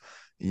 years,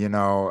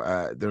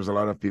 there's a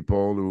lot of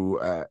people who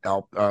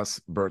helped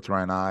us,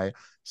 Bertrand and I.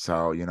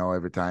 So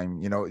every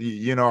time,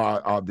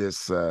 how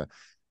this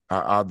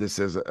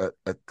is a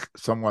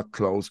somewhat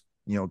close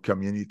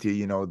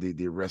community.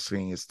 The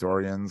wrestling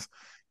historians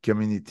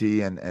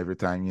community, and every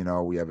time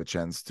we have a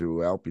chance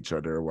to help each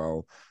other,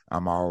 well,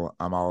 I'm all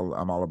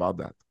about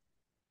that.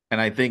 And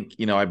I think,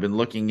 I've been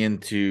looking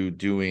into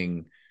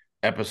doing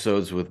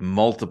episodes with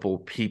multiple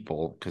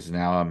people, because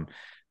now I'm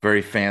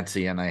very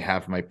fancy and I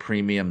have my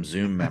premium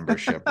Zoom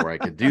membership where I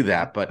could do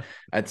that. But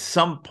at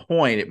some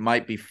point, it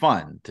might be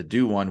fun to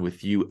do one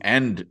with you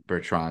and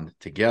Bertrand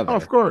together.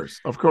 Of course,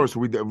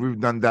 we've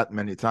done that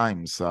many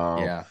times, so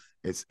Yeah.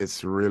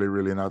 it's really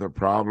really not a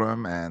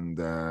problem, and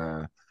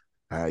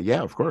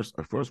yeah, of course,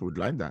 we'd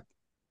like that.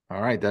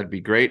 All right, that'd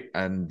be great.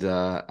 And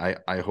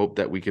I hope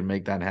that we can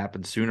make that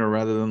happen sooner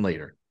rather than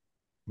later.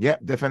 Yeah,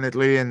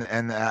 definitely,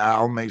 and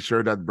I'll make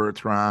sure that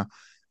Bertrand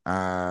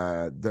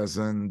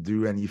doesn't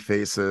do any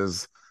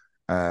faces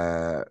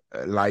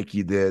like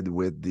he did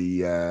with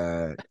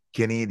the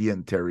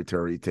Canadian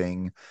territory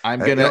thing. I'm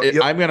He'll, gonna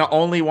he'll, I'm gonna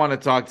only want to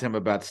talk to him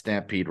about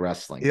Stampede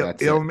Wrestling. he'll,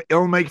 That's it.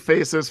 he'll make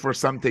faces for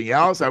something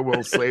else, I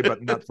will say,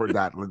 but not for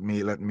that. Let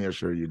me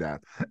assure you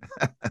that.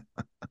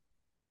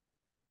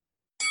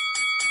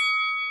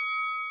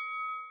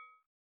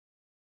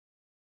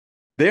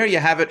 There you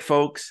have it,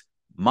 folks.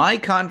 My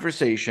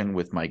conversation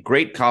with my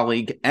great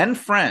colleague and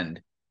friend,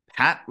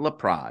 Pat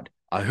Laprade.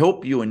 I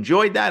hope you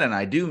enjoyed that, and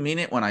I do mean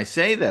it when I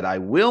say that I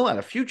will, at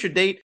a future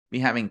date, be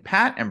having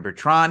Pat and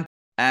Bertrand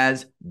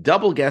as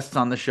double guests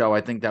on the show.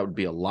 I think that would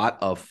be a lot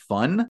of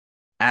fun.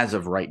 As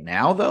of right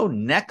now, though,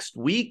 next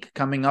week,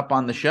 coming up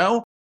on the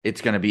show,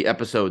 it's going to be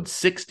episode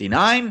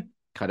 69.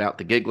 Cut out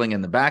the giggling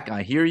in the back,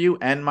 I hear you.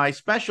 And my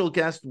special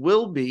guest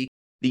will be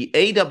the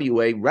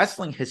AWA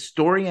wrestling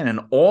historian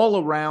and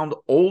all-around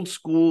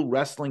old-school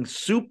wrestling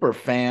super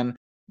fan,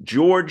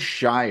 George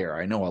Shire.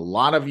 I know a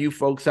lot of you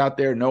folks out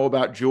there know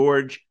about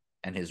George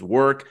and his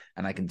work,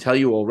 and I can tell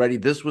you already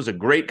this was a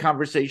great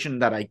conversation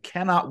that I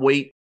cannot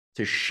wait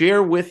to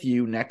share with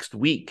you next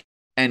week.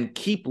 And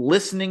keep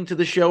listening to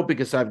the show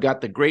because I've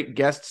got the great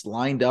guests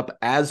lined up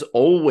as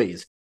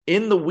always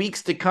in the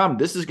weeks to come.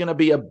 This is going to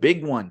be a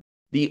big one.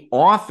 The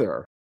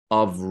author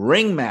of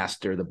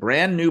Ringmaster, the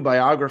brand new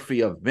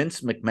biography of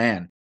Vince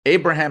McMahon,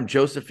 Abraham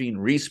Josephine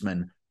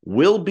Reisman,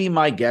 will be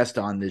my guest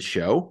on this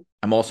show.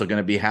 I'm also going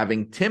to be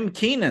having Tim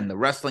Keenan, the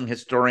wrestling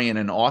historian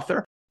and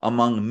author,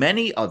 among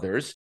many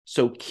others.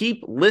 So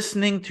keep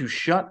listening to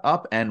Shut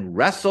Up and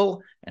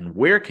Wrestle. And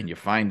where can you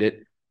find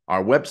it?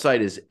 Our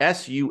website is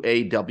suawpod.com.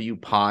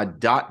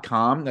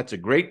 That's a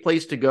great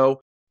place to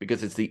go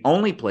because it's the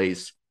only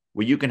place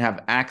where you can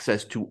have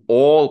access to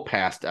all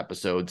past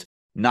episodes,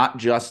 not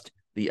just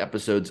the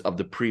episodes of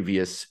the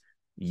previous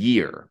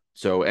year.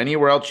 So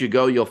anywhere else you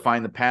go, you'll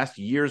find the past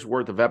year's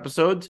worth of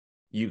episodes.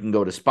 You can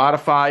go to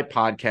Spotify,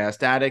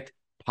 Podcast Addict,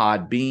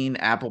 Podbean,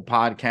 Apple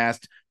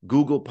Podcast,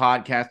 Google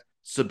Podcast.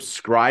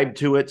 Subscribe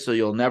to it so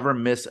you'll never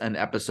miss an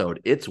episode.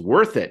 It's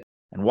worth it.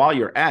 And while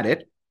you're at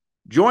it,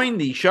 join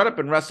the Shut Up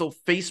and Wrestle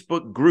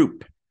Facebook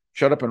group,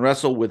 Shut Up and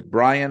Wrestle with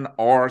Brian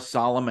R.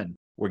 Solomon.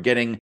 We're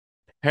getting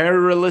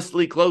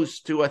perilously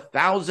close to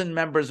 1,000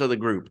 members of the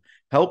group.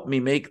 Help me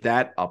make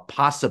that a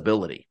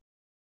possibility.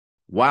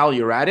 While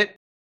you're at it,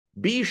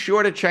 be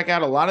sure to check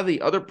out a lot of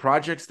the other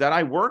projects that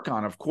I work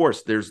on. Of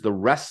course, there's the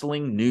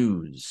Wrestling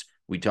News.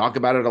 We talk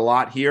about it a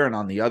lot here and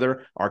on the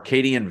other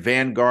Arcadian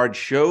Vanguard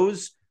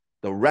shows,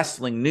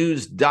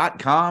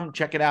 thewrestlingnews.com.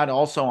 Check it out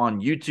also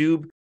on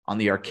YouTube, on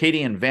the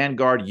Arcadian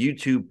Vanguard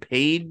YouTube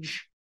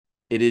page.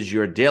 It is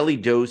your daily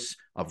dose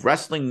of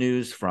wrestling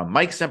news from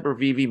Mike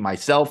Sempervive,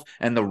 myself,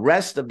 and the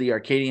rest of the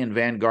Arcadian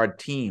Vanguard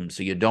team,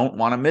 so you don't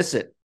want to miss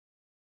it.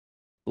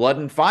 Blood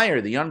and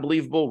Fire, the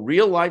unbelievable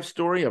real-life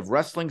story of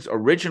wrestling's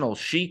original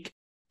Sheik,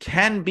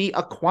 can be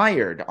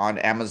acquired on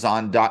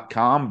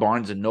Amazon.com,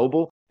 Barnes &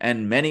 Noble,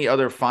 and many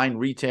other fine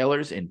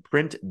retailers in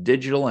print,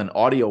 digital, and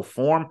audio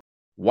form.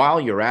 While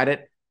you're at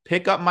it,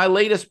 pick up my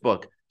latest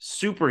book,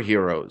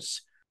 Superheroes,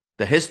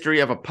 the history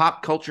of a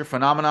pop culture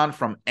phenomenon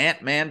from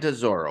Ant-Man to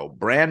Zorro.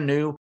 Brand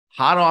new,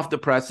 hot off the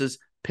presses.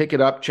 Pick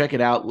it up, check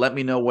it out, let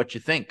me know what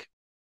you think.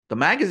 The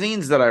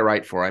magazines that I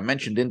write for, I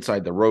mentioned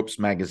Inside the Ropes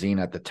magazine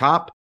at the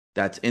top.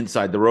 That's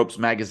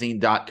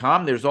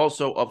InsideTheRopesMagazine.com. There's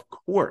also, of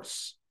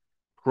course,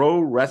 Pro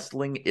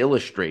Wrestling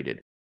Illustrated.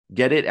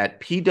 Get it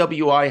at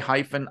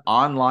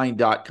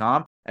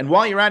PWI-online.com. And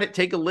while you're at it,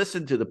 take a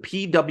listen to the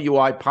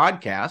PWI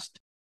podcast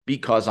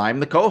because I'm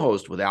the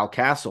co-host with Al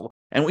Castle.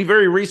 And we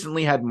very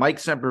recently had Mike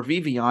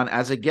Sempervive on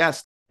as a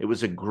guest. It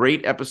was a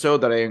great episode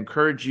that I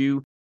encourage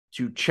you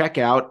to check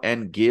out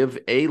and give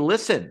a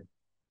listen.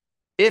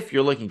 If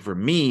you're looking for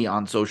me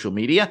on social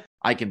media,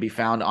 I can be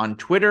found on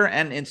Twitter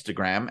and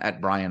Instagram at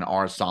Brian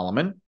R.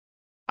 Solomon.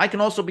 I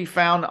can also be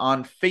found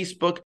on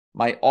Facebook.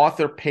 My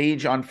author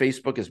page on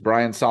Facebook is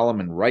Brian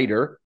Solomon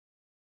Writer.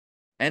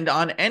 And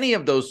on any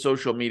of those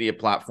social media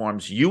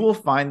platforms, you will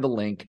find the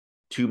link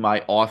to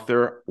my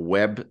author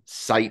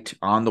website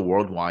on the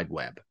World Wide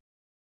Web.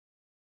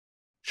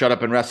 Shut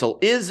Up and Wrestle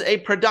is a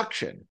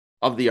production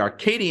of the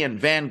Arcadian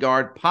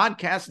Vanguard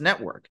Podcast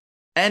Network.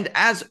 And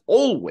as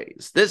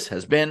always, this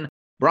has been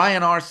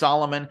Brian R.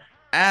 Solomon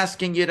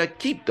asking you to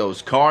keep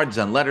those cards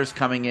and letters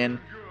coming in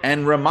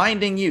and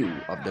reminding you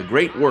of the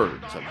great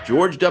words of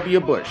George W.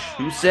 Bush,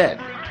 who said,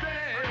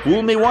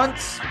 "Fool me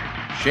once,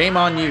 shame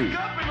on you.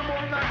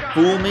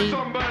 Fool me,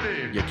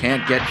 you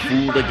can't get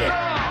fooled again."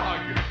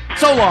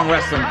 So long,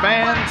 wrestling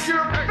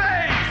fans.